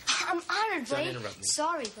me. I'm honored, Don't Blade. interrupt me.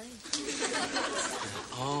 Sorry, Blade.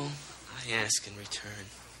 All I ask in return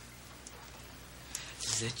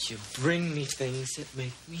is that you bring me things that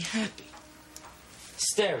make me happy.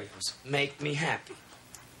 Stereos make me happy.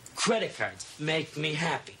 Credit cards make me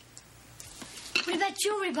happy. What about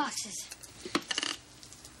jewelry boxes?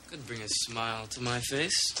 Could bring a smile to my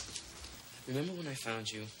face. Remember when I found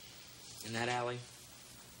you in that alley?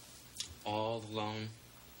 All alone,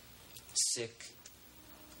 sick,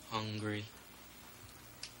 hungry.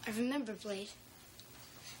 I remember, Blade.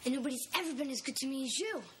 And nobody's ever been as good to me as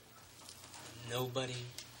you. Nobody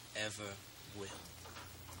ever will.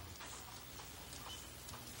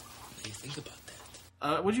 What do you think about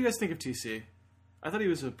that? What did you guys think of TC? I thought he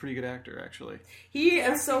was a pretty good actor, actually. He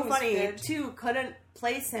is so Acting was funny, good. too. Couldn't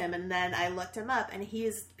place him, and then I looked him up, and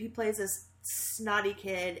he plays this snotty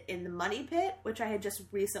kid in The Money Pit, which I had just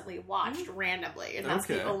recently watched randomly, and that's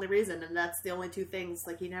the Okay. only reason, and that's the only two things.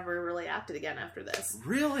 Like, he never really acted again after this.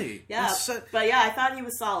 Really? Yeah, That's so- but yeah, I thought he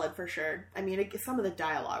was solid for sure. I mean, some of the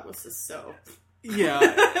dialogue was just so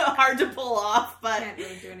yeah. hard to pull off, but Can't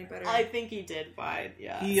really do any better. I think he did fine.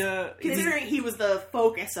 Yeah, He considering he was the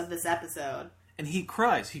focus of this episode. and he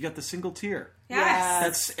cries. He got the single tear. Yes.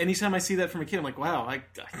 That's anytime I see that from a kid, I'm like, wow,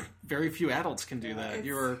 very few adults can do that. it's-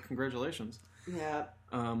 Your congratulations. Yeah,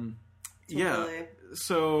 Yeah. totally.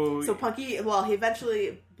 So So Punky,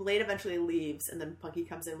 Blade eventually leaves, and then Punky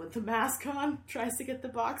comes in with the mask on, tries to get the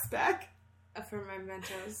box back. For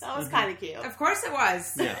mementos. That was kind of cute. Of course it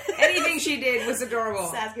was. Yeah. Anything she did was adorable.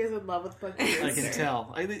 Sasuke's in love with Punky. I can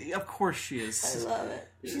tell. Of course she I is. love it.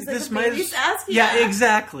 She's This like a baby might- Sasuke. Yeah,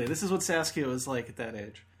 exactly. This is what Saskia was like at that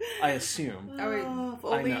age. I assume. Oh, if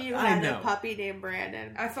only I know- you I had know. a puppy named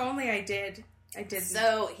Brandon. If only I did. I did.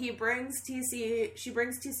 So she brings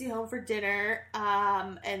TC home for dinner,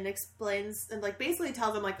 and explains, and like basically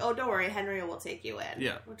tells him like, oh, don't worry, Henry will take you in.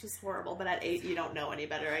 Yeah. Which is horrible, but at 8 you don't know any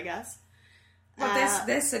better, I guess. But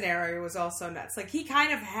this scenario was also nuts. Like, he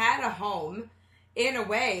kind of had a home, in a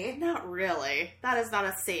way. Not really. That is not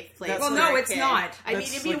a safe place. Well, for no, a it's kid. not. I mean,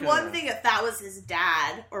 That's it'd be like one a- thing if that was his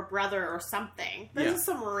dad or brother or something. This Yeah. is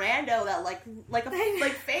some rando that like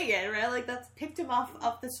Fagin, right? Like that's picked him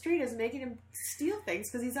off the street is making him steal things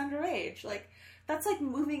because he's underage. Like that's like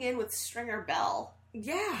moving in with Stringer Bell.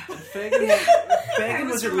 Yeah. Fagin I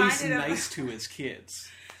was was at least reminded of- nice to his kids.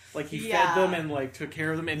 Like he Yeah. fed them and like took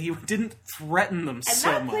care of them, and he didn't threaten them And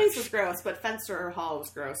so that much. place was gross, but Fencer Hall was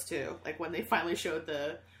gross too. Like when they finally showed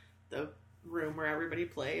the room where everybody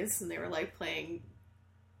plays, and they were like playing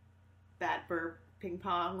bat bird ping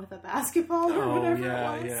pong with a basketball or Oh whatever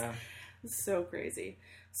yeah, it was. yeah. It's so crazy.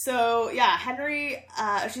 So yeah, Henry.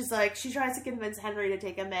 She tries to convince Henry to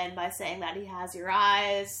take him in by saying that he has your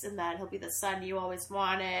eyes and that he'll be the son you always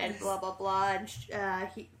wanted. Blah blah blah. And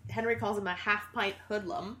Henry calls him a half-pint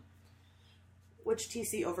hoodlum, which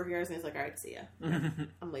TC overhears and he's like, "All right, see ya.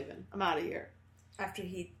 I'm leaving. I'm out of here." After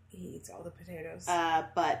he eats all the potatoes.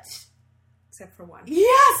 But except for one.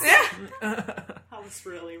 yes, that was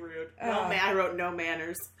really rude. I wrote no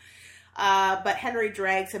manners. But Henry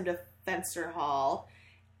drags him to Fencer Hall.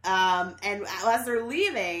 And as they're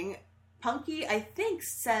leaving, Punky, I think,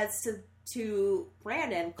 says to to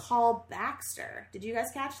Brandon, "Call Baxter." Did you guys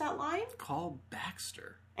catch that line? Call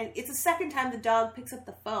Baxter. And it's the second time the dog picks up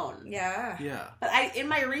the phone. Yeah. Yeah. But in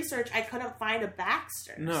my research, I couldn't find a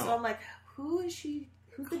Baxter. No. So I'm like, who's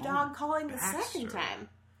the dog calling the second time?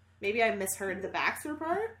 Maybe I misheard the Baxter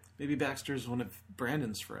part? Maybe Baxter's one of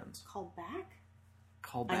Brandon's friends. Call back?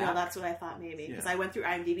 Call back. I know, that's what I thought maybe. Because Yeah. I went through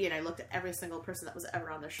IMDb and I looked at every single person that was ever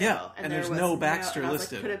on the show. Yeah, and there's no Baxter and I was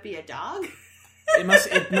listed. Like, could it be a dog?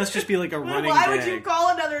 It must just be like a running Why gag. would you call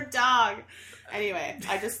another dog? Anyway,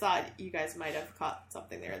 I just thought you guys might have caught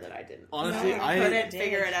something there that I didn't. Honestly, I couldn't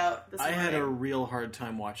figure it out. I had a real hard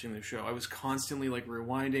time watching the show. I was constantly like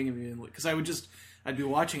rewinding and because I'd be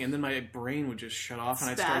watching and then my brain would just shut off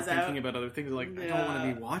and I'd start thinking about other things. Like I don't want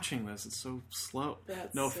to be watching this. It's so slow.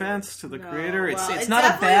 No offense to the creator. It's not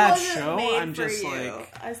a bad show. I'm just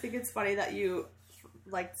like I think it's funny that you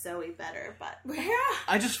liked Zoe better, but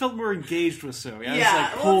I just felt more engaged with Zoe. I was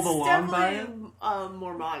like pulled along by it.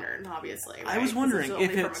 More modern, obviously. Right? I was wondering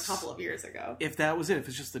if it's from a couple of years ago. If that was it, if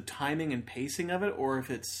it's just the timing and pacing of it, or if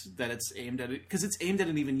it's that it's aimed at it because it's aimed at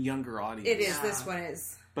an even younger audience. It is. This one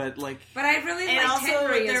is. But like, but I really and liked also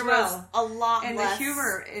Henry there as well. was a lot and less, the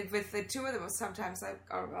humor with the two of them was sometimes I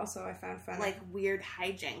found funny, like weird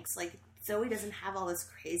hijinks. Like Zoe doesn't have all this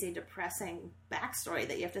crazy, depressing backstory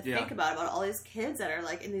that you have to think about all these kids that are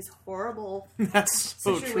like in these horrible that's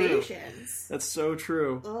so situations. True. That's so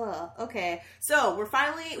true. Ugh. Okay, so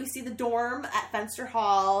we see the dorm at Fenster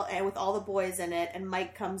Hall and with all the boys in it, and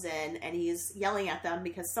Mike comes in and he's yelling at them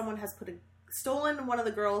because someone has stolen one of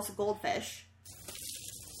the girls' goldfish.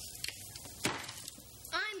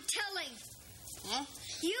 I'm telling. Huh?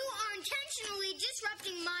 You are intentionally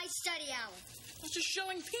disrupting my study hour. I was just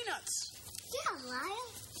showing peanuts. Yeah, Lyle.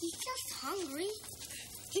 He's just hungry.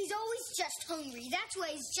 He's always just hungry. That's why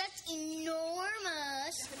he's just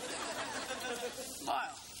enormous.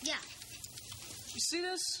 Lyle, Yeah, you see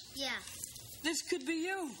this? yeah. This could be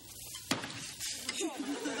you.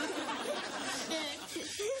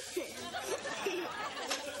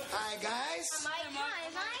 Hi, guys. Hi,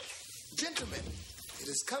 Mike. Gentlemen, it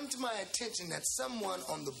has come to my attention that someone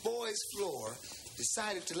on the boys' floor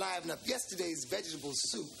decided to liven up yesterday's vegetable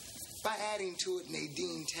soup by adding to it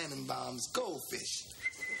Nadine Tannenbaum's goldfish.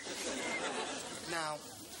 Now,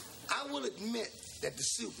 I will admit that the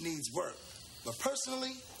soup needs work, but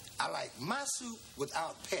personally, I like my soup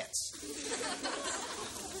without pets.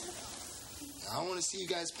 Now, I don't want to see you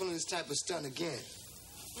guys pulling this type of stunt again.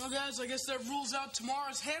 Well, guys, I guess that rules out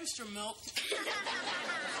tomorrow's hamster milk.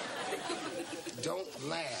 Don't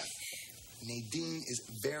laugh. Nadine is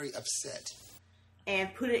very upset.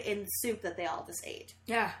 And put it in the soup that they all just ate.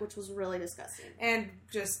 Yeah. Which was really disgusting. And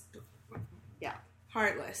just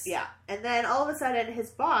heartless. Yeah. And then all of a sudden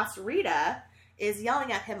his boss, Rita, is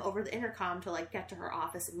yelling at him over the intercom to like get to her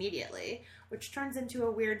office immediately, which turns into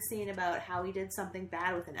a weird scene about how he did something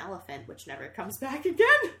bad with an elephant, which never comes back again.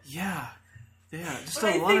 Yeah. Just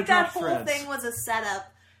but a lot I think of that drop whole threads. thing was a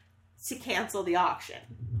setup to cancel the auction,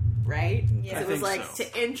 right? Yeah. It was like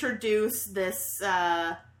to introduce this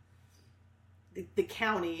the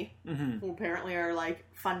county, who apparently are like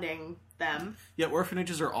funding them. Yeah,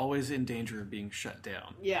 orphanages are always in danger of being shut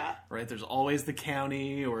down. Yeah. Right? There's always the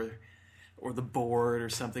county or the board or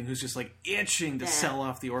something who's just like itching to sell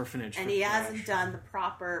off the orphanage. And for he cash. hasn't done the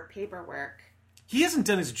proper paperwork. He hasn't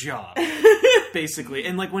done his job, basically.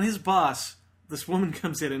 And like when his boss, this woman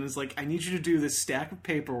comes in and is like, I need you to do this stack of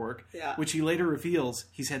paperwork, which he later reveals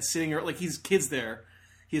he's had sitting, or like he's kids there.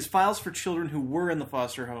 He has files for children who were in the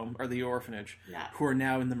foster home or the orphanage, who are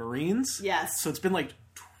now in the Marines. Yes. So it's been like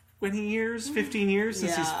 20 years, 15 years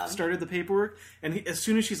since he's started the paperwork. And as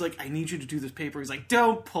soon as she's like, I need you to do this paper, he's like,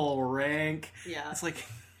 don't pull rank. Yeah. It's like,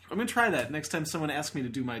 I'm going to try that next time someone asks me to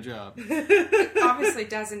do my job. It obviously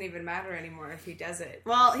doesn't even matter anymore if he does it.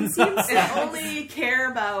 Well, he seems to only care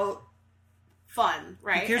about fun,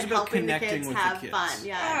 right? He cares and about helping connecting the kids with have the kids. fun.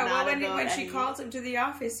 Yeah. Well, when she calls him to the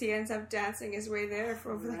office, he ends up dancing his way there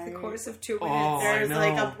for over like the course of 2 minutes. Oh, There's I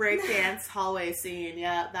like know. a breakdance hallway scene.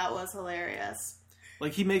 Yeah, that was hilarious.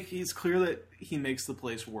 Like he's clear that he makes the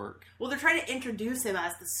place work. Well, they're trying to introduce him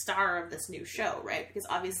as the star of this new show, right? Because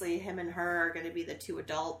obviously him and her are going to be the two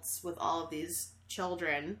adults with all of these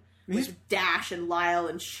children. With Dash and Lyle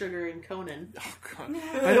and Sugar and Conan. Oh, God.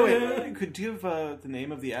 By the way, do you have the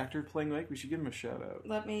name of the actor playing Mike? We should give him a shout out.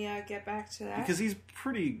 Let me get back to that. Because he's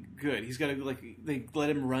pretty good. He's got they let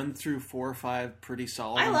him run through 4 or 5 pretty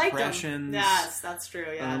solid I liked impressions. him. Yes, that's true,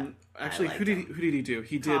 yeah. Actually, who did he do?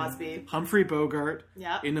 He did Cosby. Humphrey Bogart,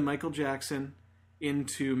 Yep. into Michael Jackson,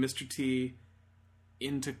 into Mr. T,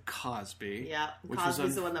 into Cosby. Yeah, which Cosby's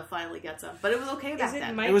was the one that finally gets him. But it was okay back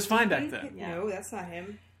then. Mike It was fine Keaton? back then. Yeah. No, that's not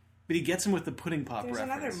him. But he gets him with the pudding pop There's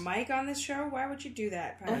reference. another Mike on this show? Why would you do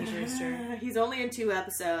that, Punky Brewster? He's only in 2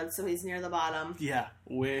 episodes, so he's near the bottom. Yeah,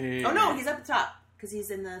 way. Oh no, he's up the top because he's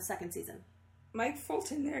in the 2nd season. Mike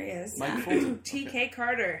Fulton, there he is. Mike Fulton. TK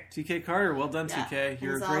Carter. TK Carter, well done, Yeah. TK.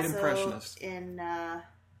 You're He's a great also impressionist. in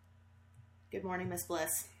Good Morning, Miss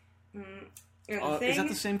Bliss. Is that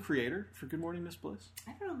the same creator for Good Morning, Miss Bliss?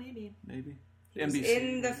 I don't know, maybe. Maybe. He's NBC.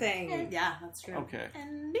 in The Thing. Yeah, that's true. Okay.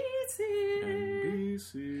 NBC.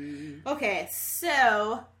 Okay,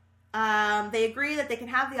 so they agree that they can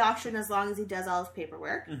have the auction as long as he does all his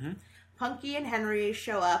paperwork. Mm-hmm. Punky and Henry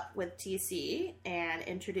show up with TC and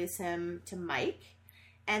introduce him to Mike.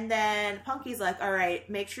 And then Punky's like, all right,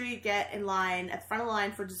 make sure you get in line at the front of the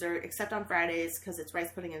line for dessert, except on Fridays, because it's rice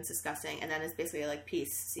pudding and it's disgusting. And then it's basically like,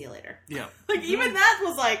 peace, see you later. Yeah. Like, even that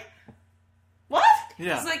was like, what?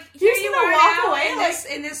 Yeah. It's like, You're here you just gonna are walk now away,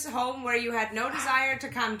 in this home where you had no desire to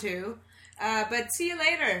come to, but see you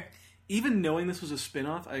later. Even knowing this was a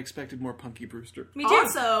spin-off, I expected more Punky Brewster. Me too.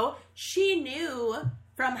 Also, she knew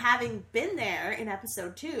from having been there in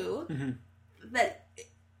episode 2 that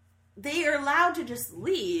they are allowed to just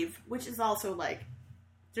leave, which is also like,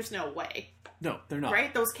 there's no way. No, they're not.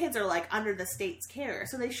 Right? Those kids are like under the state's care,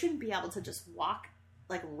 so they shouldn't be able to just walk,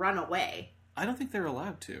 like run away. I don't think they're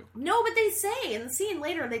allowed to. No, but they say in the scene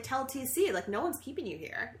later, they tell TC, like, no one's keeping you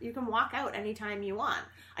here. You can walk out anytime you want.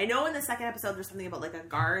 I know in the 2nd episode there's something about like a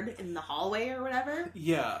guard in the hallway or whatever.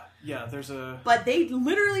 Yeah, there's a... But they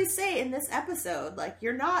literally say in this episode, like,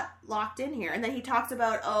 you're not locked in here. And then he talks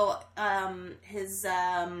about, oh my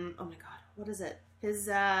god, what is it?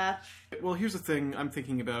 Well, here's the thing I'm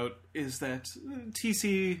thinking about, is that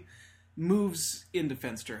TC moves into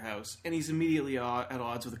Fenster House, and he's immediately at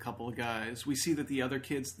odds with a couple of guys. We see that the other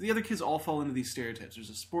kids all fall into these stereotypes. There's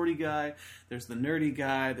a sporty guy, there's the nerdy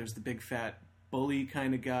guy, there's the big fat bully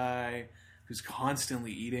kind of guy who's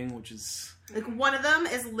constantly eating, which is... Like, one of them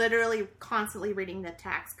is literally constantly reading the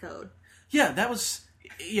tax code. Yeah, that was...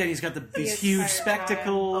 Yeah, he's got these huge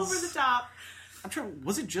spectacles. Over the top. I'm trying...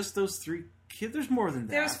 Was it just those 3 kids? There's more than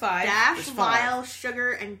that. There's 5. Dash, There's 5. Lyle,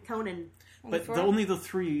 Sugar, and Conan. But only the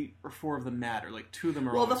 3 or 4 of them matter. Like, 2 of them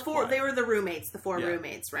are Well, the always 4, quiet. they were the roommates, the 4 Yeah.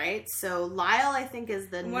 roommates, right? So Lyle, I think, is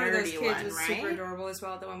the And nerdy one of those kids one, was right? super adorable as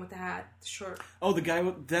well, the one with the hat, the short. Oh, the guy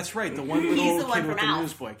with... That's right, the one He's little the one kid with from the Alf.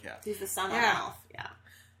 newsboy cap. He's the son Yeah. of Alf, yeah.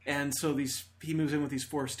 And so he moves in with these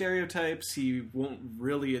 4 stereotypes. He won't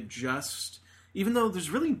really adjust. Even though there's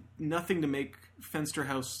really nothing to make Fenster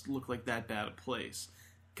House look like that bad a place,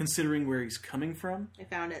 considering where he's coming from. I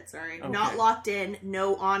found it, sorry. Okay. Not locked in,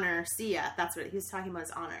 no honor, see ya. That's what he was talking about,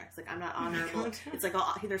 his honor. It's like, I'm not honorable. It's like,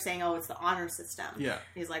 they're saying, oh, it's the honor system. Yeah.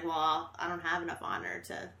 He's like, well, I don't have enough honor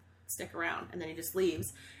to stick around. And then he just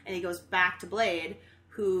leaves. And he goes back to Blade,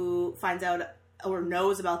 who finds out or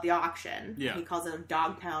knows about the auction. Yeah. He calls it a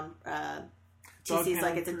dog pound. Dog TC's like,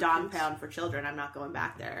 pound it's a for dog kids? pound for children. I'm not going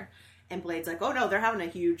back there. And Blade's like, oh no, they're having a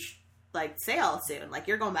huge like sale soon. Like,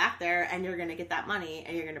 you're going back there and you're going to get that money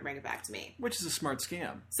and you're going to bring it back to me. Which is a smart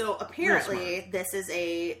scam. So apparently this is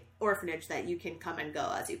a orphanage that you can come and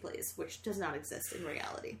go as you please, which does not exist in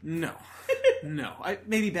reality. No. No.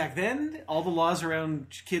 Maybe back then, all the laws around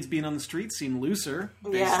kids being on the street seem looser.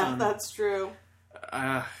 Based on, that's true.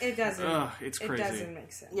 It doesn't. It's crazy. It doesn't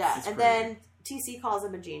make sense. Yeah, It's and crazy. then TC calls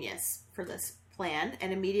him a genius for this plan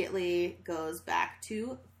and immediately goes back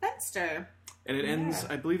to Fenster. And it ends,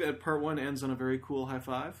 I believe, part 1 ends on a very cool high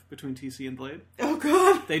five between TC and Blade. Oh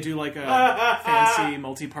god. They do like a fancy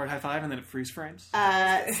multi-part high five, and then it freeze frames.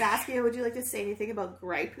 Saskia, would you like to say anything about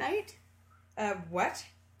Gripe Night? What?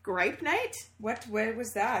 Gripe Night? What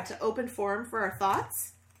was that? To open forum for our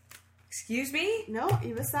thoughts? Excuse me? No,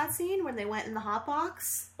 you missed that scene when they went in the hot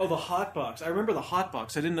box? Oh, the hot box. I remember the hot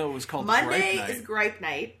box. I didn't know it was called Monday Gripe Night. is Gripe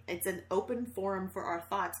Night. It's an open forum for our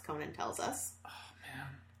thoughts, Conan tells us. Oh,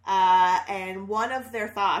 man. And one of their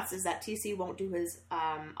thoughts is that TC won't do his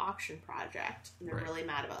auction project. And they're Right. really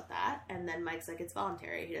mad about that. And then Mike's like, it's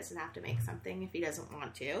voluntary. He doesn't have to make something if he doesn't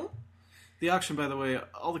want to. The auction, by the way,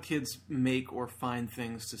 all the kids make or find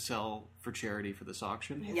things to sell for charity for this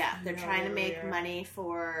auction. Yeah, they're No, trying to they make are. money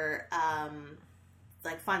for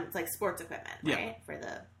like fun, like sports equipment, Yeah. right?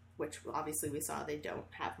 For which obviously we saw they don't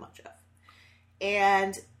have much of.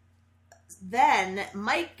 And then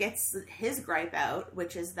Mike gets his gripe out,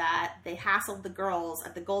 which is that they hassled the girls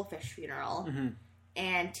at the Goldfish funeral, Mm-hmm.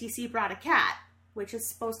 and TC brought a cat, which is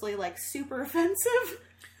supposedly like super offensive.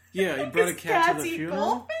 Yeah, he brought a Because cat to cats the eat funeral.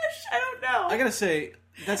 goldfish? I don't know. I gotta say,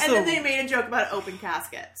 that's and the then they made a joke about an open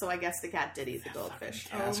casket, so I guess the cat did eat the goldfish.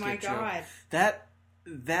 Oh casket my joke. god.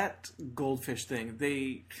 That goldfish thing.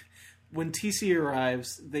 When TC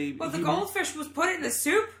arrives, Well, the goldfish was put in the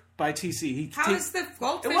soup. by TC. How is the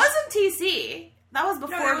goldfish? It wasn't TC. That was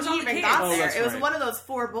before No, it was all he the even kids. got Oh, there. that's It was right. one of those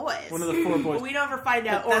 4 boys. One of the 4 boys. But we never find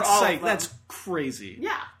out. That's or all psych. of them. That's crazy.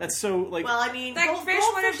 Yeah. That's so like. Well, I mean, That fish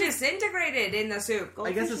would have goldfishes- disintegrated in the soup.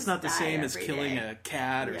 I guess it's not the die same as every killing day. a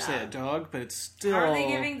cat or say Yeah. a dog, but it's still. How are they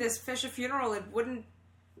giving this fish a funeral? It wouldn't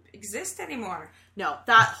exist anymore. No,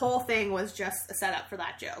 that whole thing was just a setup for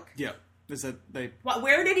that joke. Yeah. Is that they?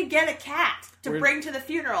 Where did he get a cat to Where- bring to the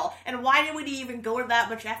funeral? And why would he even go to that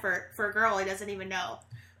much effort for a girl he doesn't even know?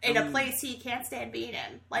 In a place he can't stand being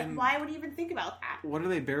in. Like, why would he even think about that? What are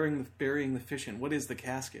they burying the fish in? What is the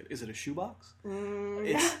casket? Is it a shoebox?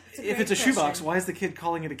 Yeah. If it's a shoebox, why is the kid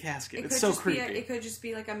calling it a casket? It It's could so just creepy. it could just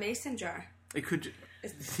be like a mason jar. It could.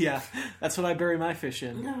 Yeah, that's what I bury my fish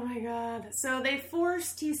in. Oh my god. So they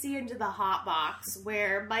force TC into the hot box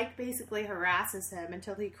where Mike basically harasses him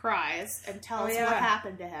until he cries and tells yeah. what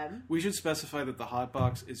happened to him. We should specify that the hot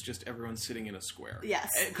box is just everyone sitting in a square. Yes.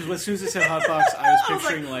 Because as soon as they said hot box, I was I was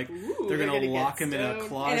picturing like, like, ooh, they're they're gonna gonna lock get him in a stoned.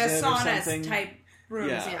 closet In a or sauna something. type room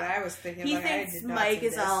Yeah. is what I was thinking. He like, I thinks did not Mike see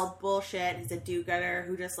is this. all bullshit. He's a do-gooder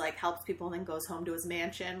who just like helps people and then goes home to his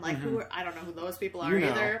mansion. Like I don't know who those people are You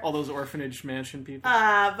know, either. all those orphanage mansion people.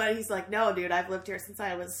 But he's like, no, dude, I've lived here since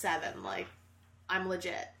I was 7. Like, I'm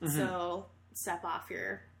legit. Mm-hmm. So step off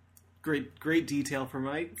your Great detail for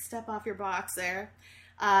Mike. box there.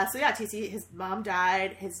 So yeah, TC, his mom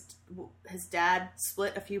died. His dad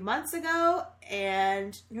split a few months ago,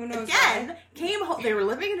 and Who knows again why? came home. They were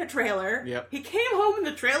living in a trailer. Yep. He came home and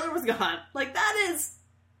the trailer was gone. Like, that is,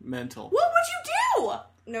 Mental. what would you do?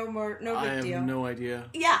 No I big have deal. no idea.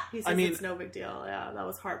 Yeah, he says I mean- it's no big deal. Yeah, that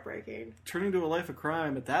was heartbreaking. Turning to a life of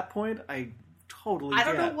crime at that point, I totally. I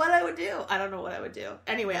don't know get. what I would do.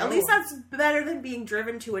 Anyway, at least that's better than being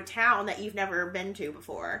driven to a town that you've never been to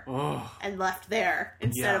before Oh, and left there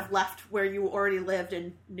instead Yeah. of left where you already lived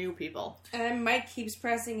and knew people. And Mike keeps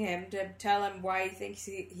pressing him to tell him why he thinks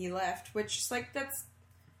he left, which is like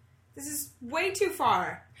this is way too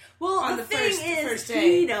far. Well, On the the thing first is,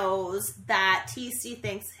 day. he knows that TC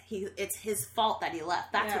thinks it's his fault that he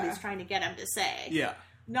left. That's what Yeah. he's trying to get him to say. yeah.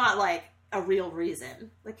 Not like a real reason.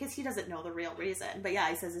 Like, because he doesn't know the real reason. But yeah,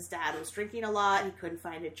 he says his dad was drinking a lot, he couldn't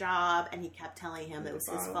find a job, and he kept telling him it was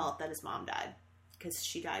his fault that his mom died. Because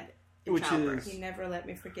she died in Which childbirth. is- He never let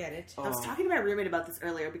me forget it. I was talking to my roommate about this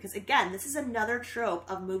earlier because, again, this is another trope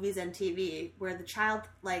of movies and TV where the child,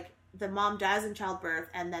 like, the mom dies in childbirth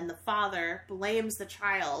and then the father blames the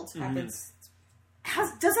child. Happens.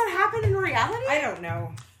 Does that happen in reality? I don't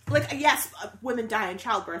know. Like, yes, women die in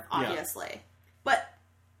childbirth, obviously. But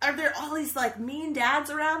are there all these, like, mean dads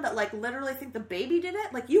around that, like, literally think the baby did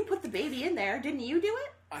it? Like, you put the baby in there. Didn't you do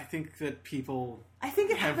it? I think that people. I think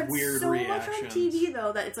it Have happens weird so reactions. much on TV,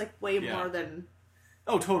 though, that it's, like, way Yeah. more than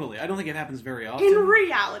Oh, totally. I don't think it happens very often. in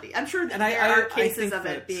reality. I'm sure that And I- there I- are I cases think of it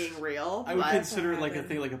that being real. I would but- consider it like a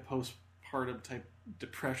thing, like a postpartum type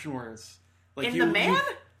depression, where it's like In the man?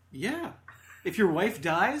 yeah. If your wife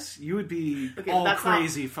dies, you would be Okay, all that's not-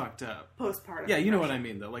 crazy, fucked up. Postpartum. Yeah, you know what depression. I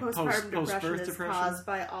mean, though. Like Postpartum post depression birth is depression, caused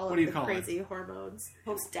by all What of do you the call it? crazy hormones.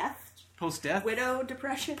 Post death, post death, widow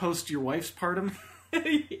depression. post your wife's partum.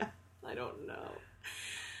 Yeah, I don't know.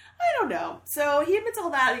 So he admits all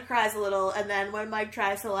that. He cries a little, and then when Mike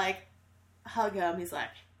tries to like hug him, he's like,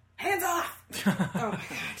 "Hands off!" Oh my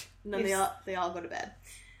god. And then they all go to bed.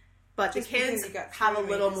 But Just the kids because you got have a through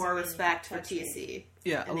me little doesn't more mean respect for touch me. TC.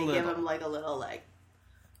 Yeah, and a they give little. him like a little like,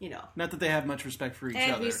 you know. Not that they have much respect for each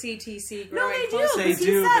And other. we see TC No, growing they do. closer. They Because he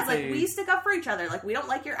do, says, but like, they- we stick up for each other. Like, we don't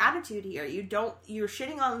like your attitude here. You're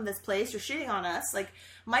shitting on this place. You're shitting on us. Like,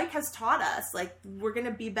 Mike has taught us, like, we're going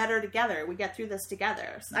to be better together. We get through this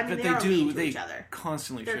together. So, I mean, but they, are mean to They each other.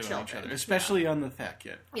 constantly They're shit on each children. other, especially on the fat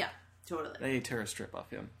kid. Yeah, totally. They tear a strip off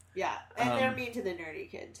him. Yeah. And they're mean to the nerdy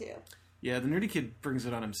kid, too. Yeah, the nerdy kid brings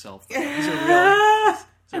it on himself. Though. He's a real,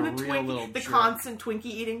 And he's a real little the jerk. constant Twinkie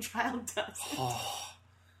eating child does.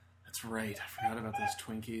 That's right. I forgot about those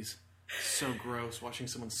Twinkies. So gross watching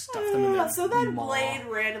someone stuff them in their So then maw. Blade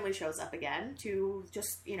randomly shows up again to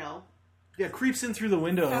just, you know, Yeah, creeps in through the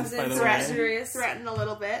window, Comes by in the threat- way. serious. threaten a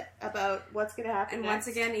little bit about what's going to happen And next.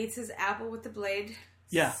 once again eats his apple with the blade.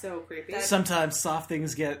 Yeah. So creepy. Sometimes soft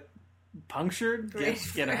things get punctured,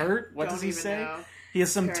 get hurt. What Don't does he even say? know. He has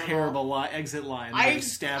some Terrible. terrible exit line. I where he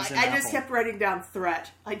stabs an I apple. just kept writing down threat.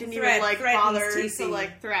 I didn't Threat, even like threatens bother to TC.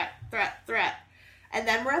 like threat. And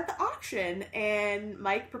then we're at the auction, and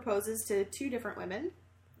Mike proposes to 2 different women,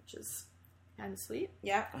 which is kind of sweet.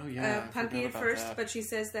 Yeah. Oh, yeah, I Punky forgot at about first, that. but she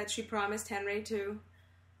says that she promised Henry to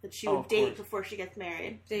That she Oh, would of date course. before she gets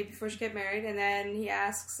married. date before she get married, and then he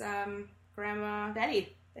asks Grandma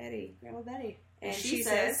Betty, Betty, Grandma Betty, and she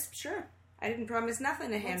says, "Sure." I didn't promise nothing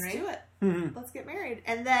to Henry. Let's do it. Let's get married.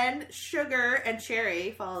 And then Sugar and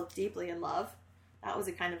Cherry fall deeply in love. That was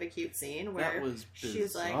a kind of a cute scene where That was she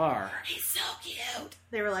was like, bizarre. he's so cute.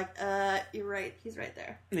 They were like, you're right. He's right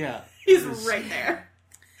there. Yeah. He's It was- right there.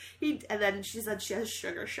 And then she said she has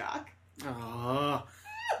sugar shock. Oh.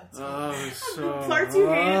 The So... parts you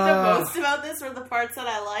hated the most about this were the parts that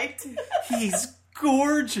I liked. He's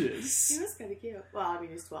gorgeous. He was kind of cute. Well, I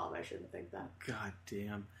mean, he's 12. I shouldn't think that. God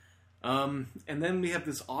damn. And then we have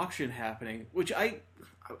this auction happening, which I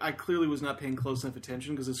clearly was not paying close enough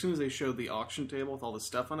attention, because as soon as they showed the auction table with all this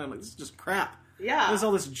stuff on it, I'm like, this is just crap. Yeah. There's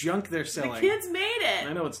all this junk they're The selling. kids made it.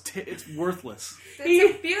 I know, it's worthless.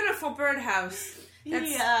 It's a beautiful birdhouse.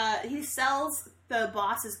 He sells the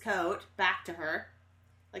boss's coat back to her,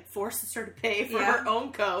 like forces her to pay for her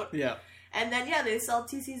own coat. Yeah. And then, they sell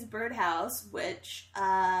TC's birdhouse, which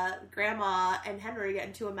Grandma and Henry get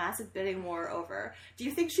into a massive bidding war over. Do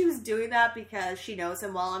you think she was doing that because she knows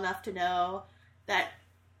him well enough to know that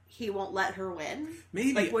he won't let her win?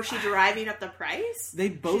 Maybe. Like, was she driving up the price? They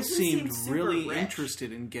both She doesn't seemed seem really super rich.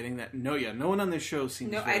 interested in getting that. No one on this show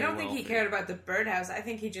seems No, very I don't think he wealthy. cared about the birdhouse. I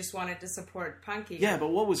think he just wanted to support Punky. Yeah, but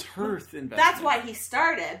what was her investment? That's why he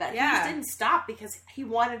started, but he Yeah. just didn't stop because he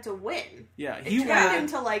wanted to win. Yeah, It he turned wanted...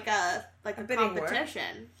 into like a bidding war.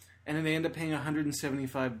 competition. And then they end up paying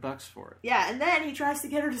 $175 for it. Yeah, and then he tries to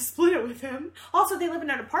get her to split it with him. Also, they live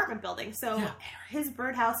in an apartment building, so Yeah. his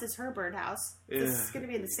birdhouse is her birdhouse. This is Yeah. going to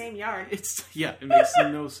be in the same yard. It makes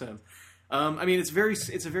no sense. I mean, it's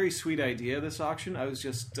a very sweet idea, this auction. I was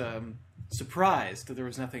just surprised that there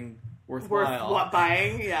was nothing worthwhile. Worth what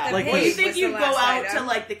buying? Yeah. Like, Well, you was think the you'd go last out item. to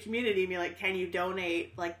like the community and be like, "Can you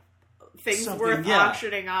donate like things Something, worth yeah.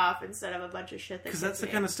 auctioning off instead of a bunch of shit?" Because that's the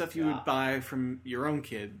kind of stuff you would buy from your own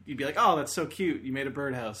kid. You'd be like, "Oh, that's so cute! You made a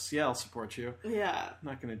birdhouse. Yeah, I'll support you." Yeah. I'm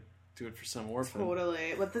not going to do it for some orphan.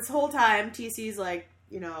 Totally. But this whole time, TC's like,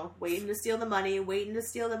 waiting to steal the money,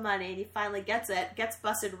 and he finally gets it. Gets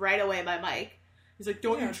busted right away by Mike. He's like,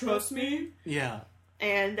 "Don't you trust me?" Yeah.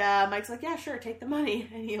 And Mike's like, "Yeah, sure, take the money."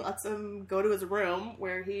 And he lets him go to his room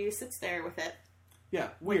where he sits there with it. Yeah,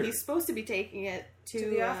 When weird. he's supposed to be taking it to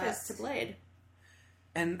the office. to Blade.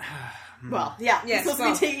 And Well, yeah, Yes, he's supposed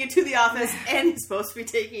well. to be taking it to the office, and he's supposed to be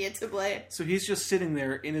taking it to Blade. so he's just sitting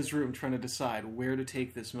there in his room trying to decide where to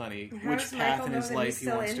take this money, How which does path Michael in know his that life he's he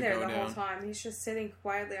still wants in to there go the whole down. time? He's just sitting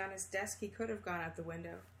quietly on his desk. He could have gone out the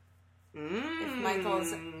window. If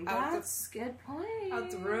Michael's out that's a good point.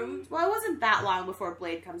 out the room. Well, it wasn't that long before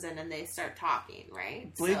Blade comes in and they start talking,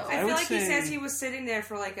 right? Blade- So- I I feel would like he say- says he was sitting there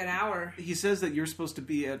for like an hour. He says that you're supposed to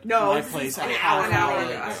be at No, my this is place a an half An hour hour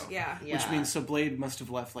ago. ago. Yeah. Yeah. Which means so Blade must have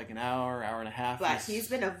left like an hour and a half. But he's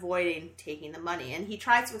been avoiding taking the money, and he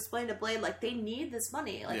tries to explain to Blade like they need this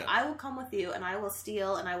money. Like Yeah. I will come with you, and I will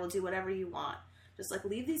steal, and I will do whatever you want. Just like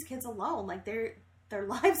leave these kids alone. Like their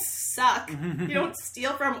lives suck. You don't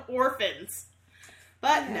steal from orphans.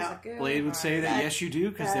 But He has no. a good Blade would heart. say that That- yes, you do,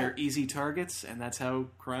 because that- they're easy targets, and that's how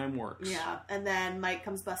crime works. Yeah, and then Mike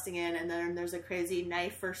comes busting in, and then there's a crazy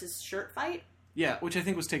knife versus shirt fight. Yeah, which I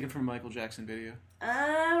think was taken from a Michael Jackson video. All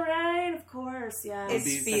right, of course, yeah. It's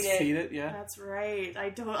That's Feed It. Feed It, yeah. That's right.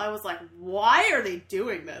 I was like, why are they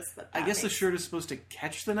doing this? But I that guess the makes- shirt is supposed to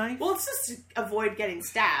catch the knife. Well, it's just to avoid getting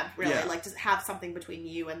stabbed, really. Yeah. Like, just have something between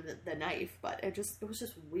you and the knife. But it was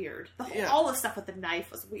just weird. Yeah. All the stuff with the knife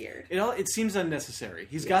was weird. It seems unnecessary.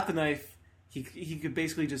 He's got the knife. He could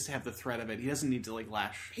basically just have the threat of it. He doesn't need to like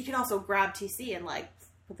lash. He can also grab TC and like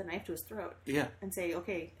put the knife to his throat Yeah. and say,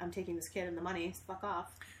 "Okay, I'm taking this kid and the money. Fuck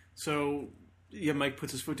off." So yeah, Mike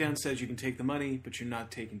puts his foot down, says you can take the money, but you're not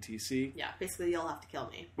taking TC, Yeah, basically, you'll have to kill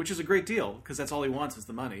me. which is a great deal because that's all he wants is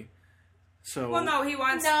the money. So Well, no, he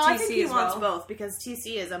wants No, TC I think he as wants well. both because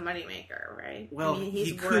TC is a moneymaker, right? Well, I mean, he's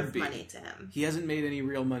he worth could be. money to him. He hasn't made any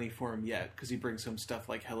real money for him yet because he brings home stuff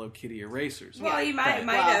like Hello Kitty erasers. Well, he might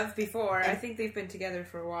But- have before. I think they've been together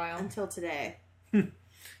for a while. Until today.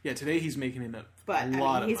 Yeah, today he's making him But a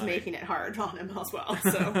lot of he's money. making it hard on him as well.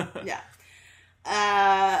 So, yeah.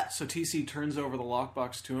 So TC turns over the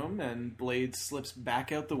lockbox to him, and Blade slips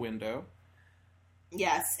back out the window.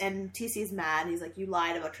 Yes, and TC's mad. He's like, "You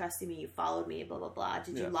lied about trusting me. You followed me. Blah blah blah.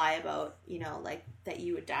 Did you Yeah. lie about like that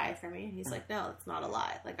you would die for me?" And he's like, "No, it's not a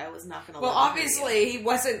lie. Like I was not going to." Well, obviously, he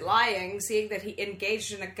wasn't lying, seeing that he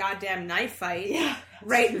engaged in a goddamn knife fight Yeah,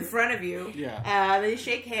 right in front of you. Yeah. They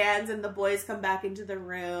shake hands, and the boys come back into the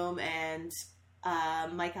room, and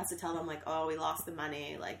Mike has to tell them like, "Oh, we lost the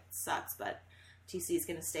money. Like, sucks, but." TC's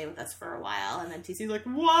gonna stay with us for a while, and then TC's like,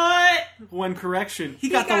 "What?" One correction. He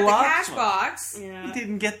got got the lock cash box. Yeah. He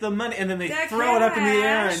didn't get the money, and then they The throw it up in the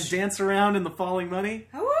air cash. and dance around in the falling money.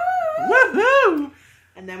 Woo! Woohoo!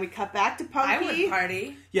 And then we cut back to I Punky. would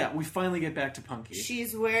party. Yeah, we finally get back to Punky.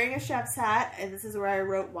 She's wearing a chef's hat, and this is where I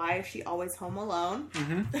wrote, "Why is she always home alone?"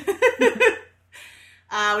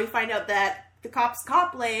 We find out that the cops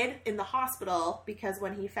caught Blade in the hospital because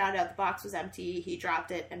when he found out the box was empty, he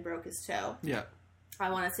dropped it and broke his toe. Yeah.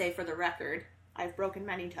 I want to say for the record, I've broken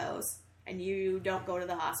many toes, and you don't go to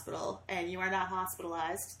the hospital, and you are not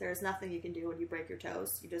hospitalized. There's nothing you can do when you break your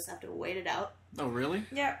toes. You just have to wait it out. Oh, really?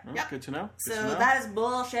 Yeah. Oh, Yep. Good to know. Good So to know. that is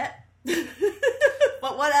bullshit.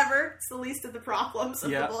 But whatever. It's the least of the problems of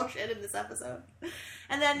Yeah. the bullshit in this episode.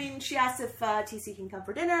 And then she asks if TC can come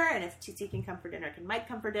for dinner, and if TC can come for dinner, can Mike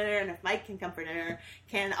come for dinner? And if Mike can come for dinner,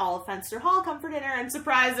 can all of Fenster Hall come for dinner? And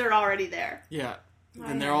surprise, they're already there. Yeah. Hi,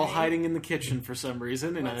 And they're all honey. hiding in the kitchen for some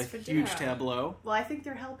reason in What's a for huge dinner? Well, tableau. I think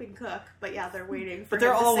they're helping cook, but yeah, they're waiting for But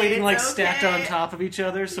they're him to all say waiting like it's stacked okay. on top of each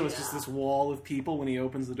other, so it's just this wall of people when he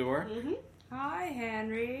opens the door. Hi,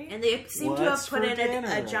 Henry. And they seem to have What's put for in a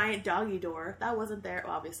dinner? giant doggy door. That wasn't there.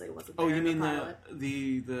 Well, obviously, it wasn't there. Oh, you in mean pilot.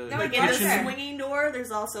 the No, the it In the was there. swinging door,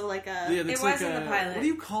 there's also like a... Yeah, that's It like was in the a- pilot. What do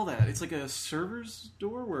you call that? It's like a server's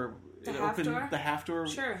door where The it half opened door? the half door.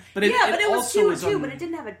 Sure. But yeah, but it was also two and is two, on- but it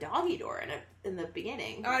didn't have a doggy door in it in the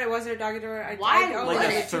beginning. Oh, it wasn't a doggy door. Why I was Like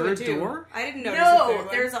it a third two. door? I didn't notice. No,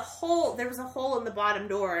 there's a hole. There was a hole in the bottom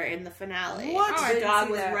door in the finale. What? Oh, I The didn't dog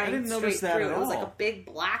see was that. running I didn't straight notice that through. at It was like all. a big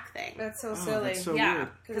black thing. That's so Oh, silly. that's so yeah, weird.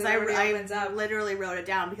 Because it already I opens up. literally wrote it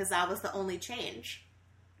down because that was the only change.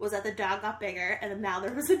 Was that the dog got bigger and then now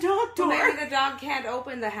there was a dog door. Well, maybe the dog can't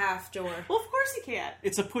open the half door. Well, of course he can't.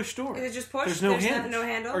 It's a push door. Is it just push? There's no hinge. no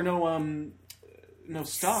handle? Or no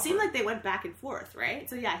stopper. It seemed like they went back and forth, right?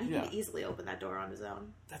 So yeah, he Yeah. could easily open that door on his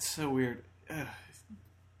own. That's so weird. Ugh,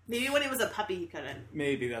 Maybe when he was a puppy he couldn't.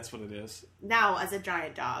 maybe that's what it is. Now, as a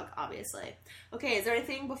giant dog, obviously. Okay, is there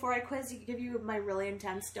anything before I give you my really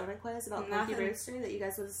intense donut quiz about Punky Nothing. Brewster that you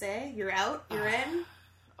guys want to say? You're out? You're in?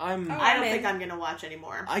 I'm. Oh, I don't I'm in. think I'm going to watch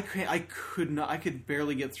anymore. I could not. I could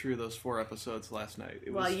barely get through those 4 episodes last night.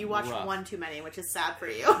 It Well, was you watched rough. one too many, which is sad for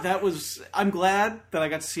you. That was. I'm glad that I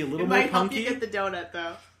got to see a little It more might help Punky. you get the donut,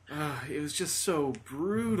 though. It was just so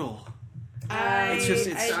brutal. I, It's just-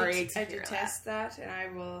 it's- I, Sorry det- to I hear detest that, and I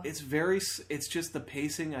will. It's very. It's just the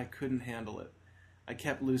pacing. I couldn't handle it. I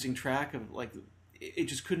kept losing track of it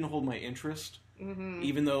just couldn't hold my interest. Mm-hmm.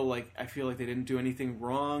 Even though I feel like they didn't do anything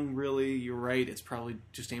wrong. Really, you're right. It's probably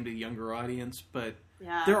just aimed at a younger audience, but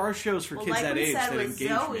Yeah. there are shows for Well, kids like that we age said that with engage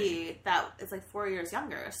Zoe, me. that is like 4 years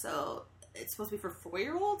younger, so it's supposed to be for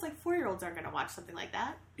 4-year-olds? Like, 4-year-olds aren't going to watch something like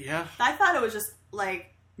that. Yeah, I thought it was just, like,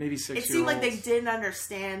 maybe 6 it seemed like they didn't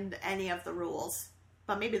understand any of the rules.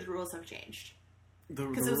 But maybe the rules have changed.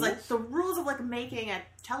 Because it was like the rules of like making a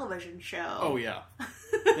television show. Oh yeah,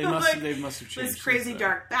 they must. Like, they must have changed. this crazy since then.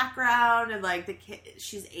 dark background, and like the kid,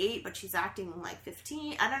 she's 8, but she's acting like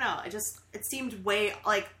 15. I don't know. It seemed way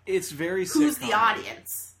like It's very. who's the sitcom.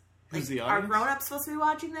 audience? Who's Like, the are audience? grown-ups supposed to be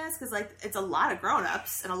watching this? Because like it's a lot of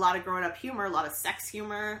grown-ups and a lot of grown-up humor, a lot of sex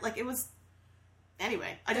humor. Like it was.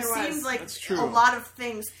 Anyway, it just There was. seemed like That's true. a lot of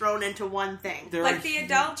things thrown into one thing. There Like are, the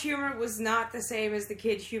adult humor was not the same as the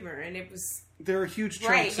kid humor, and it was there are huge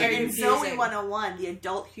chunks. Right, that and in you- Zoe confusing. 101, the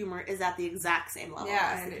adult humor is at the exact same level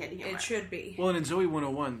yeah, as and the kid humor. it should be. Well, and in Zoe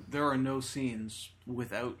 101, there are no scenes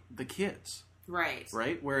without the kids, Right.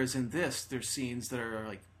 right? Whereas in this, there's scenes that are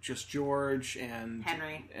like just George and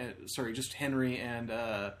Henry. Just Henry and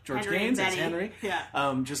George Henry Gaines. and That's Betty. Henry.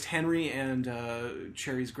 Yeah. Just Henry and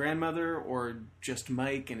Cherry's grandmother, or just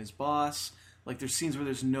Mike and his boss. Like there's scenes where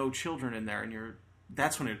there's no children in there, and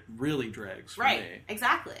that's when it really drags. For Right. me.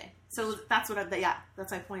 Exactly. So that's what.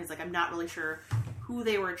 That's my point. Is like I'm not really sure who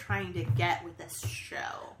they were trying to get with this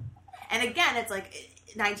show. And again, it's like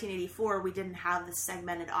 1984. We didn't have the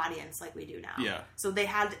segmented audience like we do now. Yeah. So they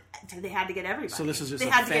had to get everybody. So this is just they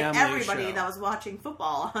a had to get family everybody show. that was watching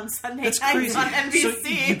football on Sunday That's nights crazy. on NBC. So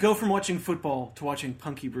you go from watching football to watching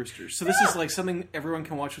Punky Brewsters. So this is like something everyone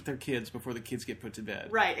can watch with their kids before the kids get put to bed.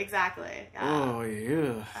 Right. Exactly. Yeah. Oh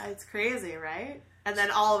yeah. It's crazy, right? And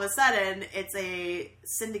then all of a sudden, it's a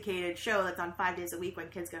syndicated show that's on 5 days a week when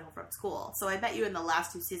kids get home from school. So I bet you in the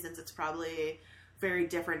last 2 seasons, it's probably a very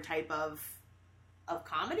different type of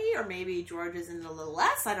comedy, or maybe George is in a little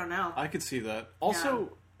less. I don't know. I could see that.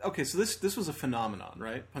 Also, okay, so this was a phenomenon,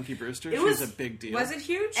 right? Punky Brewster. It She was was- a big deal. Was it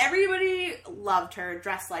huge? Everybody loved her,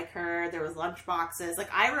 dressed like her. There was lunch boxes.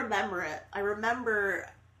 Like I remember it. I remember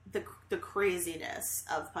the craziness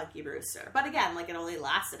of Punky Brewster. But again, like it only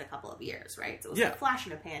lasted a couple of years, right? So it was Yeah. like flash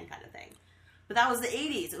in a pan kind of thing. But that was the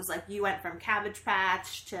 80s. It was like you went from Cabbage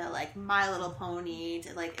Patch to like My Little Pony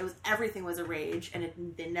to like everything was a rage, and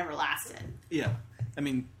they never lasted. Yeah. I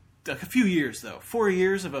mean, a few years though. 4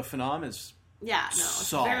 years of a phenom is Yeah, no, it's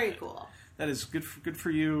Solid. very cool. That is good for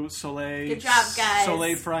you, Soleil. Good job, guys.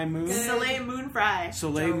 Soleil Fry Moon. Soleil Moon Fry.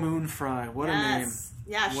 Soleil Moon Fry. What a name.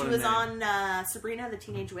 Yeah, she What a was name. on Sabrina the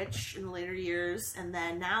Teenage Witch in the later years, and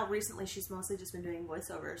then now recently she's mostly just been doing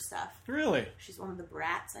voiceover stuff. Really? She's one of the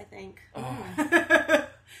brats, I think.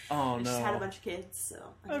 Oh She's no. had a bunch of kids, so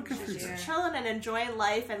I think good for she's you. chilling and enjoying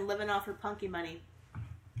life and living off her punky money.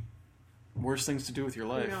 Worst things to do with your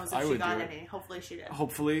life. Who knows if I she would got do it. any? Hopefully she did.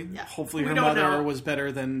 Hopefully, Yeah. hopefully We her don't mother know. was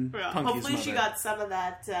better than Yeah, Punky's hopefully mother. she got some of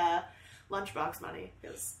that lunchbox money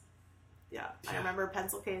because, I remember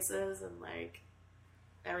pencil cases and like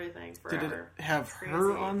everything Did forever. it have Crazy.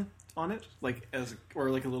 her on it, like or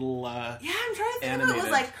like a little? Yeah, I'm trying to think if it Animated.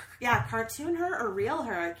 was like cartoon her or real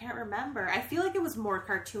her. I can't remember. I feel like it was more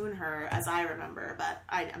cartoon her as I remember, but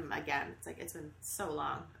again, it's like it's been so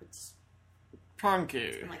long. It's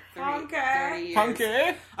Punky. been like 30, Punky. 30 years.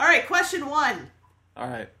 Punky. All right, question 1. All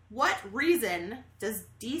right. What reason does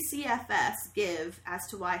DCFS give as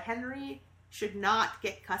to why Henry should not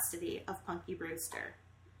get custody of Punky Brewster?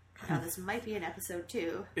 Now, this might be in episode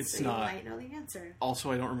 2, It's so not. you might know the answer.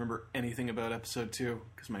 Also, I don't remember anything about episode 2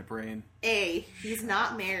 because my brain. A, he's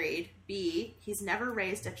not married. B, he's never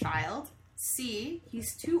raised a child. C,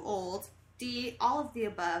 he's too old. D, all of the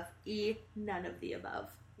above. E, none of the above.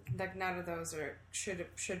 Like none of those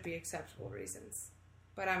should be acceptable reasons,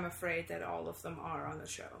 but I'm afraid that all of them are on the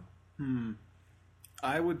show.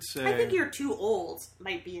 I would say. I think you're too old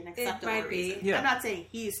might be an acceptable might be. reason. Yeah. I'm not saying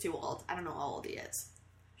he's too old. I don't know how old he is.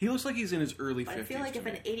 He looks like he's in his early 50s. But I feel like to if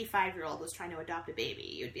me. an 85-year-old was trying to adopt a baby,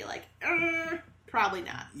 you'd be like, probably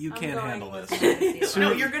not. You I'm can't going handle with this.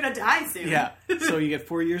 No, you're going to die soon. Yeah. So you get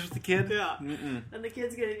 4 years with the kid? Yeah. Mm-mm. And the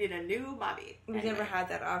kid's going to need a new mommy. We've Anyway, never had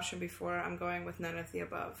that option before. I'm going with none of the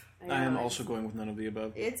above. I am know, also going with none of the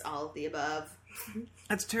above. It's all of the above.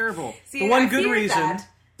 That's terrible. See, the one I good feared reason, that.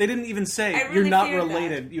 they didn't even say, I really you're not feared that.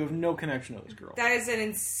 related. You have no connection to this girl. That is an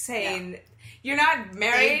insane. You're not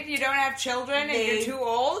married. You don't have children, and they- you're too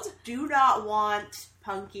old. Do not want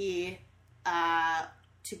Punky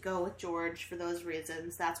to go with George for those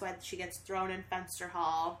reasons. That's why she gets thrown in Fenster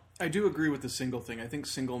Hall. I do agree with the single thing. I think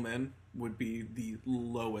single men would be the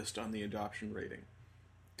lowest on the adoption rating.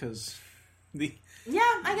 Because the Yeah,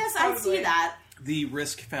 I guess I see Totally. that. the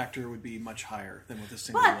risk factor would be much higher than with a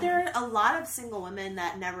single But woman. there are a lot of single women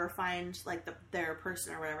that never find like their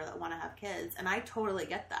person or whatever that want to have kids, and I totally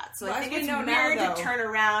get that. So Well, I as think we it's know now, weird though. to turn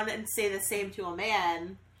around and say the same to a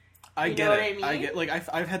man. I You get know it. what I mean? I get like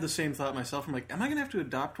I've had the same thought myself. I'm like, am I gonna have to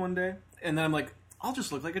adopt one day? And then I'm like, I'll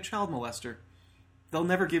just look like a child molester. They'll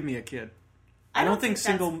never give me a kid. I don't think that's-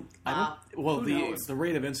 single. wow. Well, Who knows? the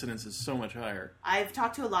rate of incidence is so much higher. I've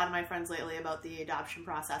talked to a lot of my friends lately about the adoption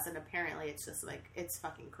process, and apparently it's just like it's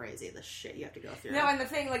fucking crazy the shit you have to go through. No, and the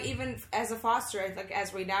thing, like, even as a foster, like,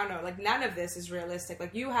 as we now know, like, none of this is realistic.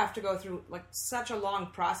 Like, you have to go through, like, such a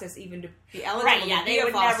long process even to be eligible right? to Yeah, be they a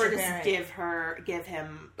would foster never parent. just give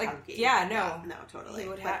him Like, Punky. yeah, no. no, totally. He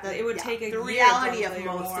would But have- it would take a the year, reality of probably,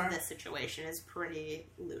 or most more. of this situation is pretty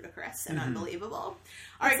ludicrous Mm-hmm. and unbelievable.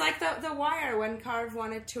 It's like the Wire when Carve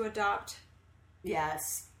wanted to adopt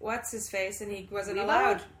Yes, what's his face, and he wasn't Weebo?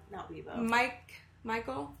 allowed. Not Weebo.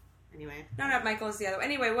 Michael? Anyway, No, not Michael. Is the other.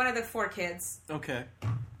 Anyway, one of the 4 kids. Okay.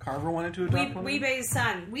 Carver wanted to adopt one. Weebay's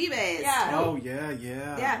son. Weebays. Yeah. Oh yeah.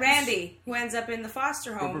 Yeah. Randy, who ends up in the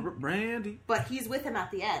foster home. Randy. But he's with him at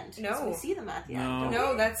the end. No. So we see them at the end. No. don't we?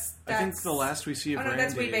 No, that's. I think the last we see of Oh no, Randy.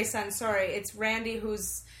 that's Weebay's son. Sorry, it's Randy,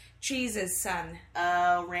 who's Cheese's son.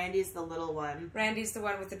 Oh, Randy's the little one. Randy's the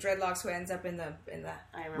one with the dreadlocks who ends up in the.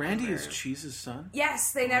 I remember. Randy is Cheese's son.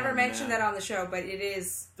 Yes, they never Oh, mentioned man. that on the show, but it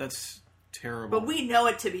is. That's terrible. But we know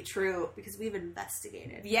it to be true because we've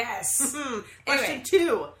investigated. Yes. Question Anyway.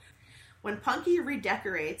 2. When Punky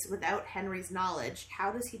redecorates without Henry's knowledge,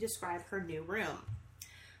 how does he describe her new room?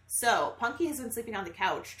 So, Punky has been sleeping on the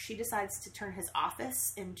couch. She decides to turn his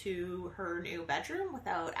office into her new bedroom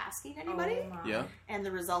without asking anybody. Oh, my. Yeah. And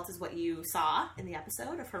the result is what you saw in the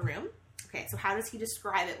episode of her room. Okay, so how does he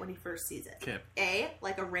describe it when he first sees it? Okay. A,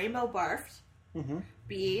 like a rainbow barfed.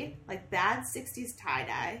 B, like bad 60s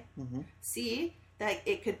tie-dye. C, that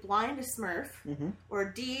it could blind a Smurf. Or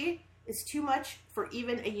D, is too much for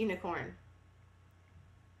even a unicorn.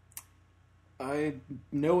 I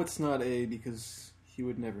know it's not A because he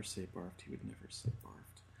would never say barfed. He would never say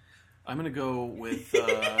barfed. I'm gonna go with.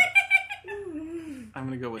 I'm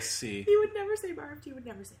gonna go with C. He would never say barfed. He would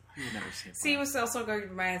never say barfed. He would never say barfed. C was also going to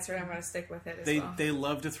be my answer, and I'm going to stick with it as well. They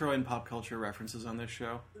love to throw in pop culture references on this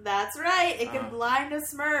show. That's right. It could blind a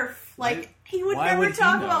Smurf. Like, he would why never would he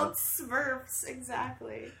talk know? about Smurfs.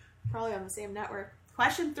 Exactly. Probably on the same network.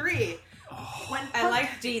 Question 3. When I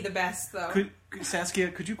like D the best, though.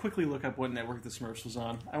 Saskia, could you quickly look up what network the Smurfs was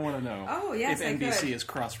on? I want to know. Oh, yes, if I NBC could. is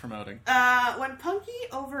cross-promoting. When Punky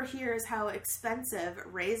overhears how expensive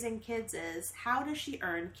raising kids is, how does she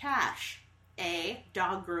earn cash? A.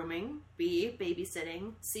 Dog grooming. B.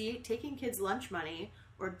 Babysitting. C. Taking kids' lunch money.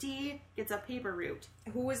 Or D. Gets a paper route.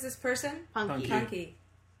 Who was this person? Punky. Punky.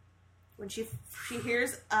 When she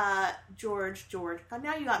hears George, oh,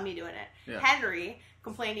 now you got me doing it. Yeah. Henry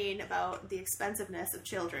complaining about the expensiveness of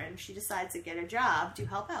children, she decides to get a job to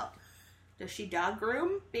help out. Does she dog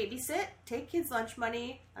groom, babysit, take kids' lunch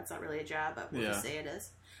money? That's not really a job, but we'll just say it is.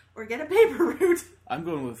 Or get a paper route. I'm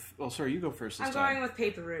going with... Oh, sorry, you go first this I'm time. going with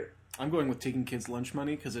paper route. I'm going with taking kids' lunch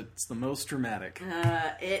money because it's the most dramatic.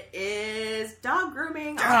 It is dog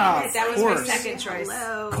grooming. Ah, that was course. my second choice.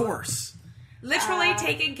 Hello. Of course. Literally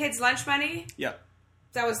taking kids' lunch money. Yep.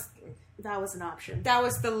 That was an option. That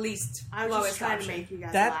was the least I was lowest just trying option. to make you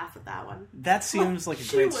guys That- laugh with that one. That seems like a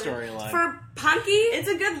she great would. storyline. For Punky, It's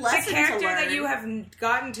a good lesson the character to learn. that you have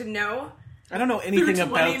gotten to know, I don't know anything Through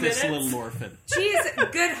 20 about this minutes. little orphan. she is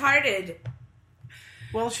good-hearted.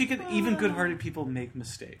 Well, even good-hearted people make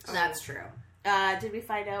mistakes. That's true. Did we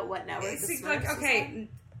find out what network the It's Smurfs like, was okay,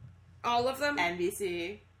 all of them? on?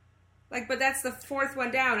 NBC. Like, but that's the fourth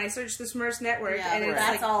one down. I searched the Smurfs Network, Yeah, and but it's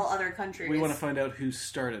that's like all other countries. We want to find out who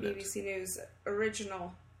started it. BBC News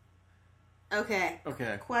original. Okay.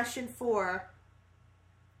 Okay. Question 4.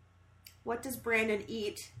 What does Brandon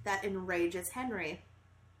eat that enrages Henry?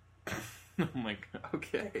 Oh my god.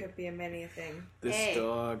 Okay. That could be a many a thing. This A.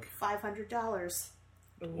 dog. $500.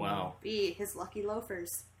 Wow. B. His lucky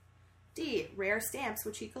loafers. D. Rare stamps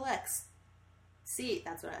which he collects. C.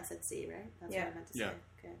 That's what I said. C, right? That's Yeah. what I meant to Yeah. say.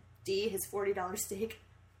 Okay. D. His $40 steak.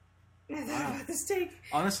 Wow. The steak.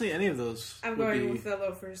 Honestly, any of those I'm would going be with the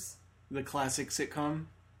loafers. the classic sitcom.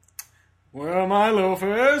 Where are my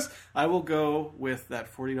loafers? I will go with that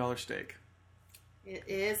 $40 steak. It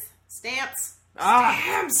is stamps.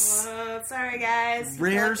 Stamps! Sorry, guys.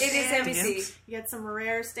 Rare It is NBC. stamps? You get some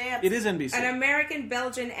rare stamps. It is NBC. An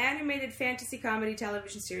American-Belgian animated fantasy comedy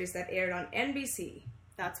television series that aired on NBC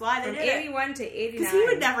That's why they from did it. 81 to 89. Because he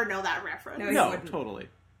would never know that reference. No, he No, wouldn't. totally.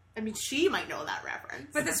 I mean, she might know that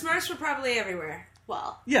reference. But the Smurfs were probably everywhere.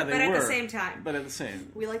 Well, Yeah, they But were. at the same time. But at the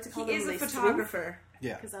same. we like to call He them is a les photographer.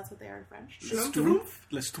 Yeah. because that's what they are in French. Les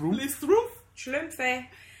Schtroumpfs. Schlumpfe.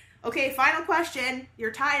 Okay, final question.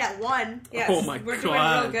 You're tied at 1. Yes, Oh my we're God.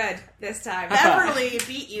 doing real good this time. Beverly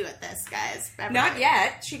beat you at this, guys. Beverly. Not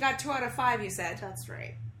yet. She got 2 out of 5, you said. That's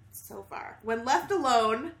right. So far. When left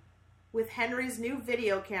alone with Henry's new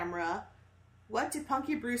video camera, what do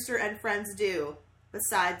Punky Brewster and friends do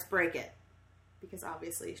besides break it? Because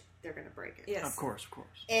obviously they're going to break it. Yes. Of course, of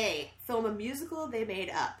course. A. Film a musical they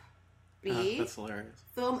made up. B. That's hilarious.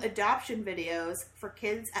 Film adoption videos for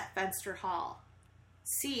kids at Fenster Hall.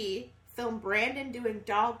 C. Film Brandon doing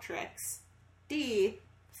dog tricks. D.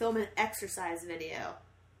 Film an exercise video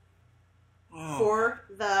Oh. for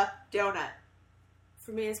the donut.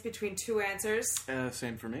 For me, it's between 2 answers.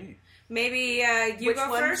 Same for me. Maybe you Which go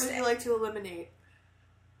one first. would you like to eliminate?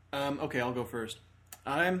 Okay, I'll go first.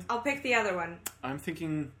 I'm I'll pick the other one.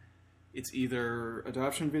 thinking it's either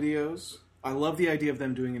adoption videos. I love the idea of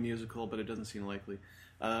them doing a musical, but it doesn't seem likely.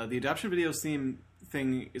 The adoption videos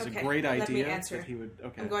thing is Okay, a great let me idea. answer. That he would.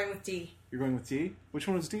 Okay, I'm going with D. You're going with D. Which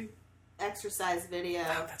one was D? Exercise video.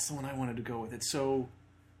 That's the one I wanted to go with. It's so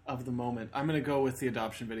of the moment. I'm going to go with the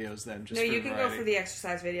adoption videos then. Just No, for you can variety. go for the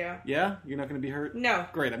exercise video. Yeah, you're not going to be hurt. No.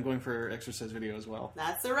 Great. I'm going for exercise video as well.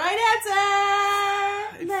 That's the right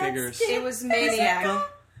answer. It Let's figures. do It was Maniac.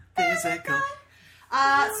 Physical.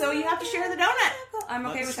 So you have to share the donut. I'm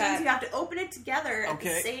okay Which with means you that. have to open it together at the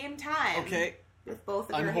Okay. same time. Okay, With both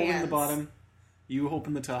of I'm your holding hands. the bottom. You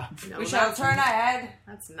open the top. No, We shall that's- turn ahead.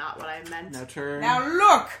 That's not what I meant. Now turn. Now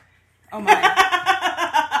look! Oh my.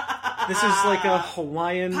 This is like a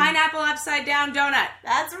Hawaiian. Pineapple upside down donut.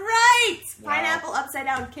 That's right! Wow. Pineapple upside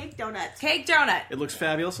down cake donut. Cake donut. It looks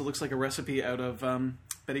fabulous. It looks like a recipe out of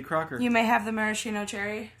Betty Crocker. You may have the maraschino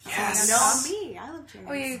cherry. Yes. No, on me. I love cherries.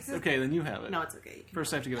 Oh, you, Okay, then you have it. No, it's okay. You can-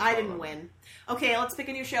 First, I have to get a I photo didn't of it. win. Okay, let's pick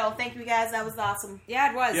a new show. Thank you guys. That was awesome.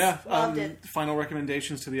 yeah, it was. Yeah. Loved it. Final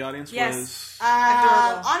recommendations to the audience Yes. was.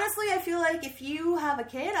 Adorable. Honestly, I feel like if you have a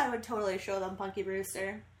kid, I would totally show them Punky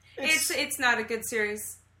Brewster. It's not a good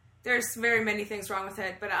series. There's very many things wrong with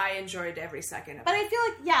it, but I enjoyed every second of But it. I feel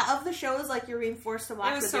like, yeah, of the shows like you're being forced to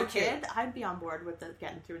watch It was with so your cute. kid, I'd be on board with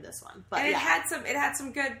getting through this one. But And yeah, it had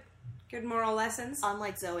some good Good moral lessons.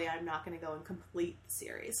 Unlike Zoe, I'm not going to go and complete the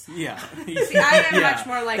series. Yeah. See, I am Yeah. much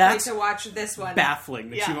more likely That's to watch this one. baffling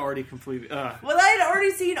that Yeah. you've already completed. Well, I had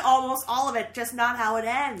already seen almost all of it, just not how it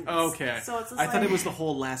ends. Okay. So it's just I thought like- it was the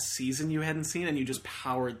whole last season you hadn't seen, and you just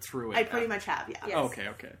powered through it. I pretty much have, yeah. Yes. Okay.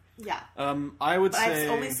 Yeah. I would But say...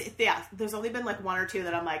 I've only seen, there's only been like one or two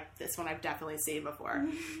that I'm like, this one I've definitely seen before.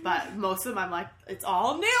 But most of them I'm like, it's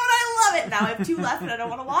all new and I love it. Now I have 2 left and I don't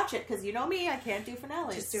want to watch it because you know me, I can't do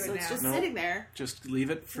finales. Just do it so it's now. just Nope. sitting there. Just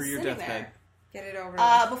leave it for Just your sitting deathbed. Get it over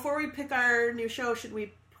with. Before we pick our new show, should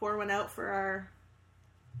we pour one out for our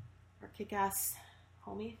kick-ass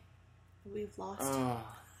homie that we've lost?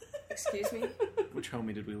 Excuse me? Which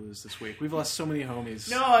homie did we lose this week? We've lost so many homies.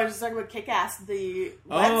 No, I was just talking about Kick-Ass, the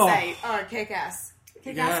Oh. website. Oh, kick-ass.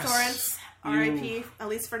 Kick-Ass Yes. Torrents, You- R.I.P., at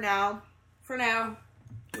least for now. For now,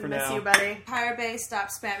 We For miss now. you, buddy. Pirate Bay, stop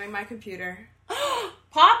spamming my computer.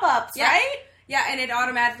 Pop-ups, Yeah. right? Yeah, and it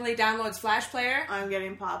automatically downloads Flash Player. I'm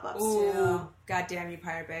getting pop-ups, Ooh, too. goddamn you,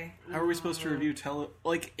 Pirate Bay. How are we supposed to review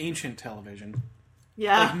ancient television?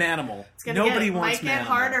 Yeah. Like Manimal. It's gonna Nobody wants might get Manimal.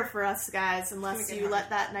 harder for us, guys, unless It's gonna you get let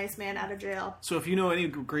that nice man out of jail. So if you know any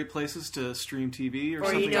great places to stream TV or Or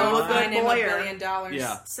you something know like a that, good Find him lawyer. $1 billion.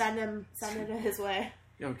 Yeah. Send it his way.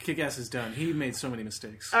 Kick-Ass is done. He made so many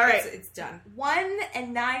mistakes. All right. It's done.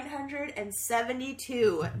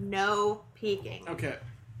 1,972. No peeking. Okay.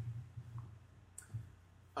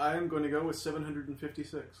 I'm going to go with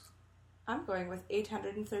 756. I'm going with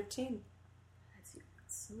 813. That's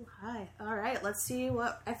so high. All right, let's see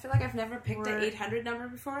what I feel like I've never picked We're the 800 number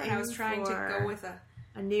before, and I was trying to for- go with a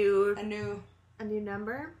a new new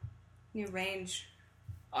number. range.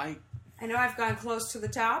 I I know I've gone close to the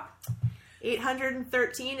top.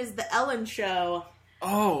 813 is the Ellen Show,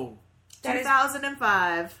 Oh, That is-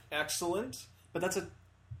 2005. excellent. But that's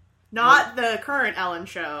Not the current Ellen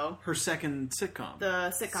Show, her second sitcom.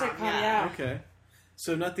 the sitcom. Sitcom, yeah. yeah. Okay.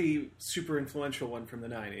 So not the super influential one from the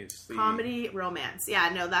 90s. The, Comedy romance. Yeah,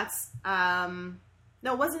 no, that's no,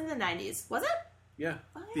 it wasn't in the 90s, was it? Yeah.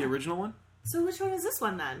 Oh, The yeah. original one? So which one is this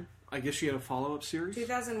one then? I guess she had a follow-up series?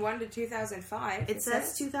 2001 to 2005. It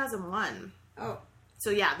says 2001. Oh, So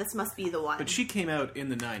yeah, this must be the one. But she came out in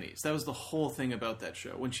the 90s. That was the whole thing about that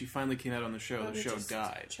show. When she finally came out on the show, let the me show just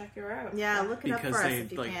died. Check her out. Yeah, look it up Because for us they,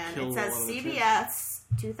 if you like, can. It killed a says lot of the CBS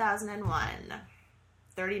 2001,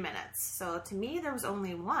 30 minutes. So to me, there was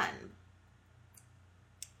only one.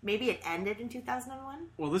 Maybe it ended in 2001.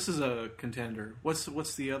 Well, this is a contender. What's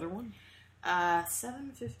the other one?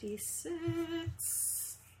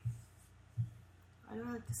 756. I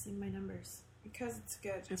don't like to sing my numbers. Because it's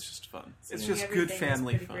good. It's just fun. Singing It's just everything good is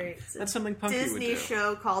family pretty fun. great. That's something Punky would Disney do.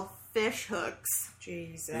 show called Fish Hooks.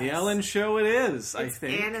 Jesus. The Ellen Show it is, I It's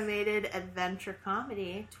think. animated adventure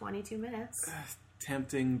comedy, 22 minutes,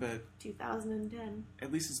 Tempting, but 2010.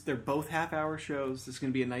 at least they're both half-hour shows. This is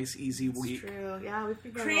going to be a nice, easy It's week. true. Yeah, we've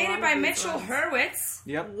been getting a Created lot by of these Mitchell ones. Hurwitz.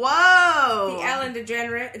 Yep. Whoa!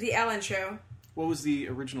 The Ellen Show. What was the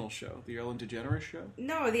original show? The Ellen DeGeneres Show?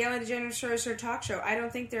 No, the Ellen DeGeneres Show is her talk show. I don't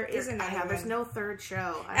think there is another one. There's no third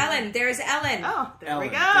show. Ellen. There's Ellen. Oh, there we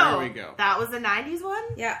Ellen, go. there we go. That was the 90s one?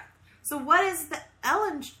 Yeah. So what is the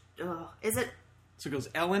Ellen... is it... So it goes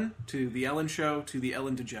Ellen to the Ellen Show to the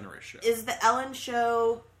Ellen DeGeneres Show. Is the Ellen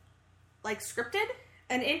Show, like, scripted?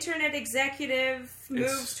 An internet executive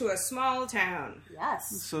moves to a small town. Yes.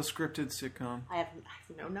 So scripted sitcom. I have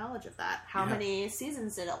no knowledge of that. How Yeah. many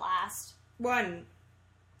seasons did it last? One.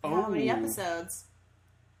 How many Oh. episodes?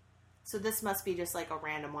 So this must be just like a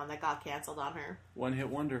random one that got canceled on her. One hit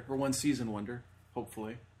wonder. Or one season wonder,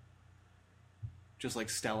 hopefully. Just like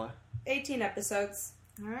Stella. 18 episodes.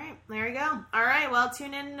 All right, there you go. All right, well,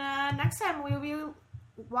 tune in next time. We'll be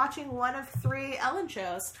watching one of 3 Ellen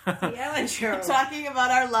shows. The Ellen Show. Talking about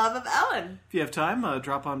our love of Ellen. If you have time,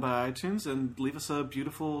 drop on by iTunes and leave us a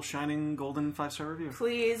beautiful, shining, golden 5-star review.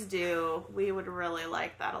 Please do. We would really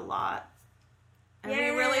like that a lot. And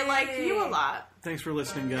Yay. we really like you a lot. Thanks for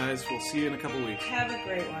listening, guys. We'll see you in a couple weeks. Have a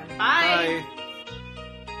great one. Bye.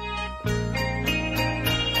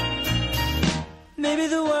 Maybe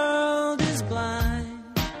the world is blind,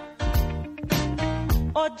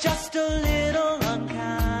 or just a little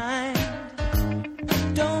unkind.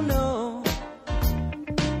 Don't know.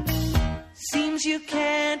 Seems you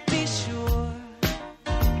can't be sure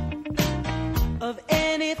of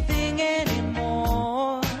anything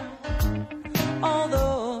anymore.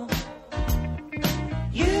 Although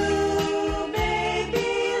you may be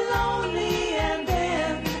lonely, and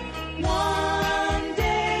then one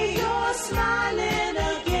day you're smiling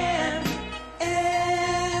again.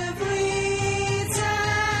 Every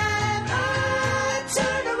time I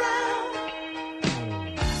turn around,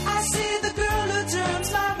 I see the girl who turns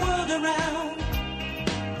my world around.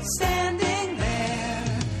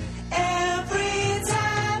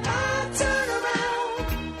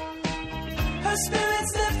 Mr.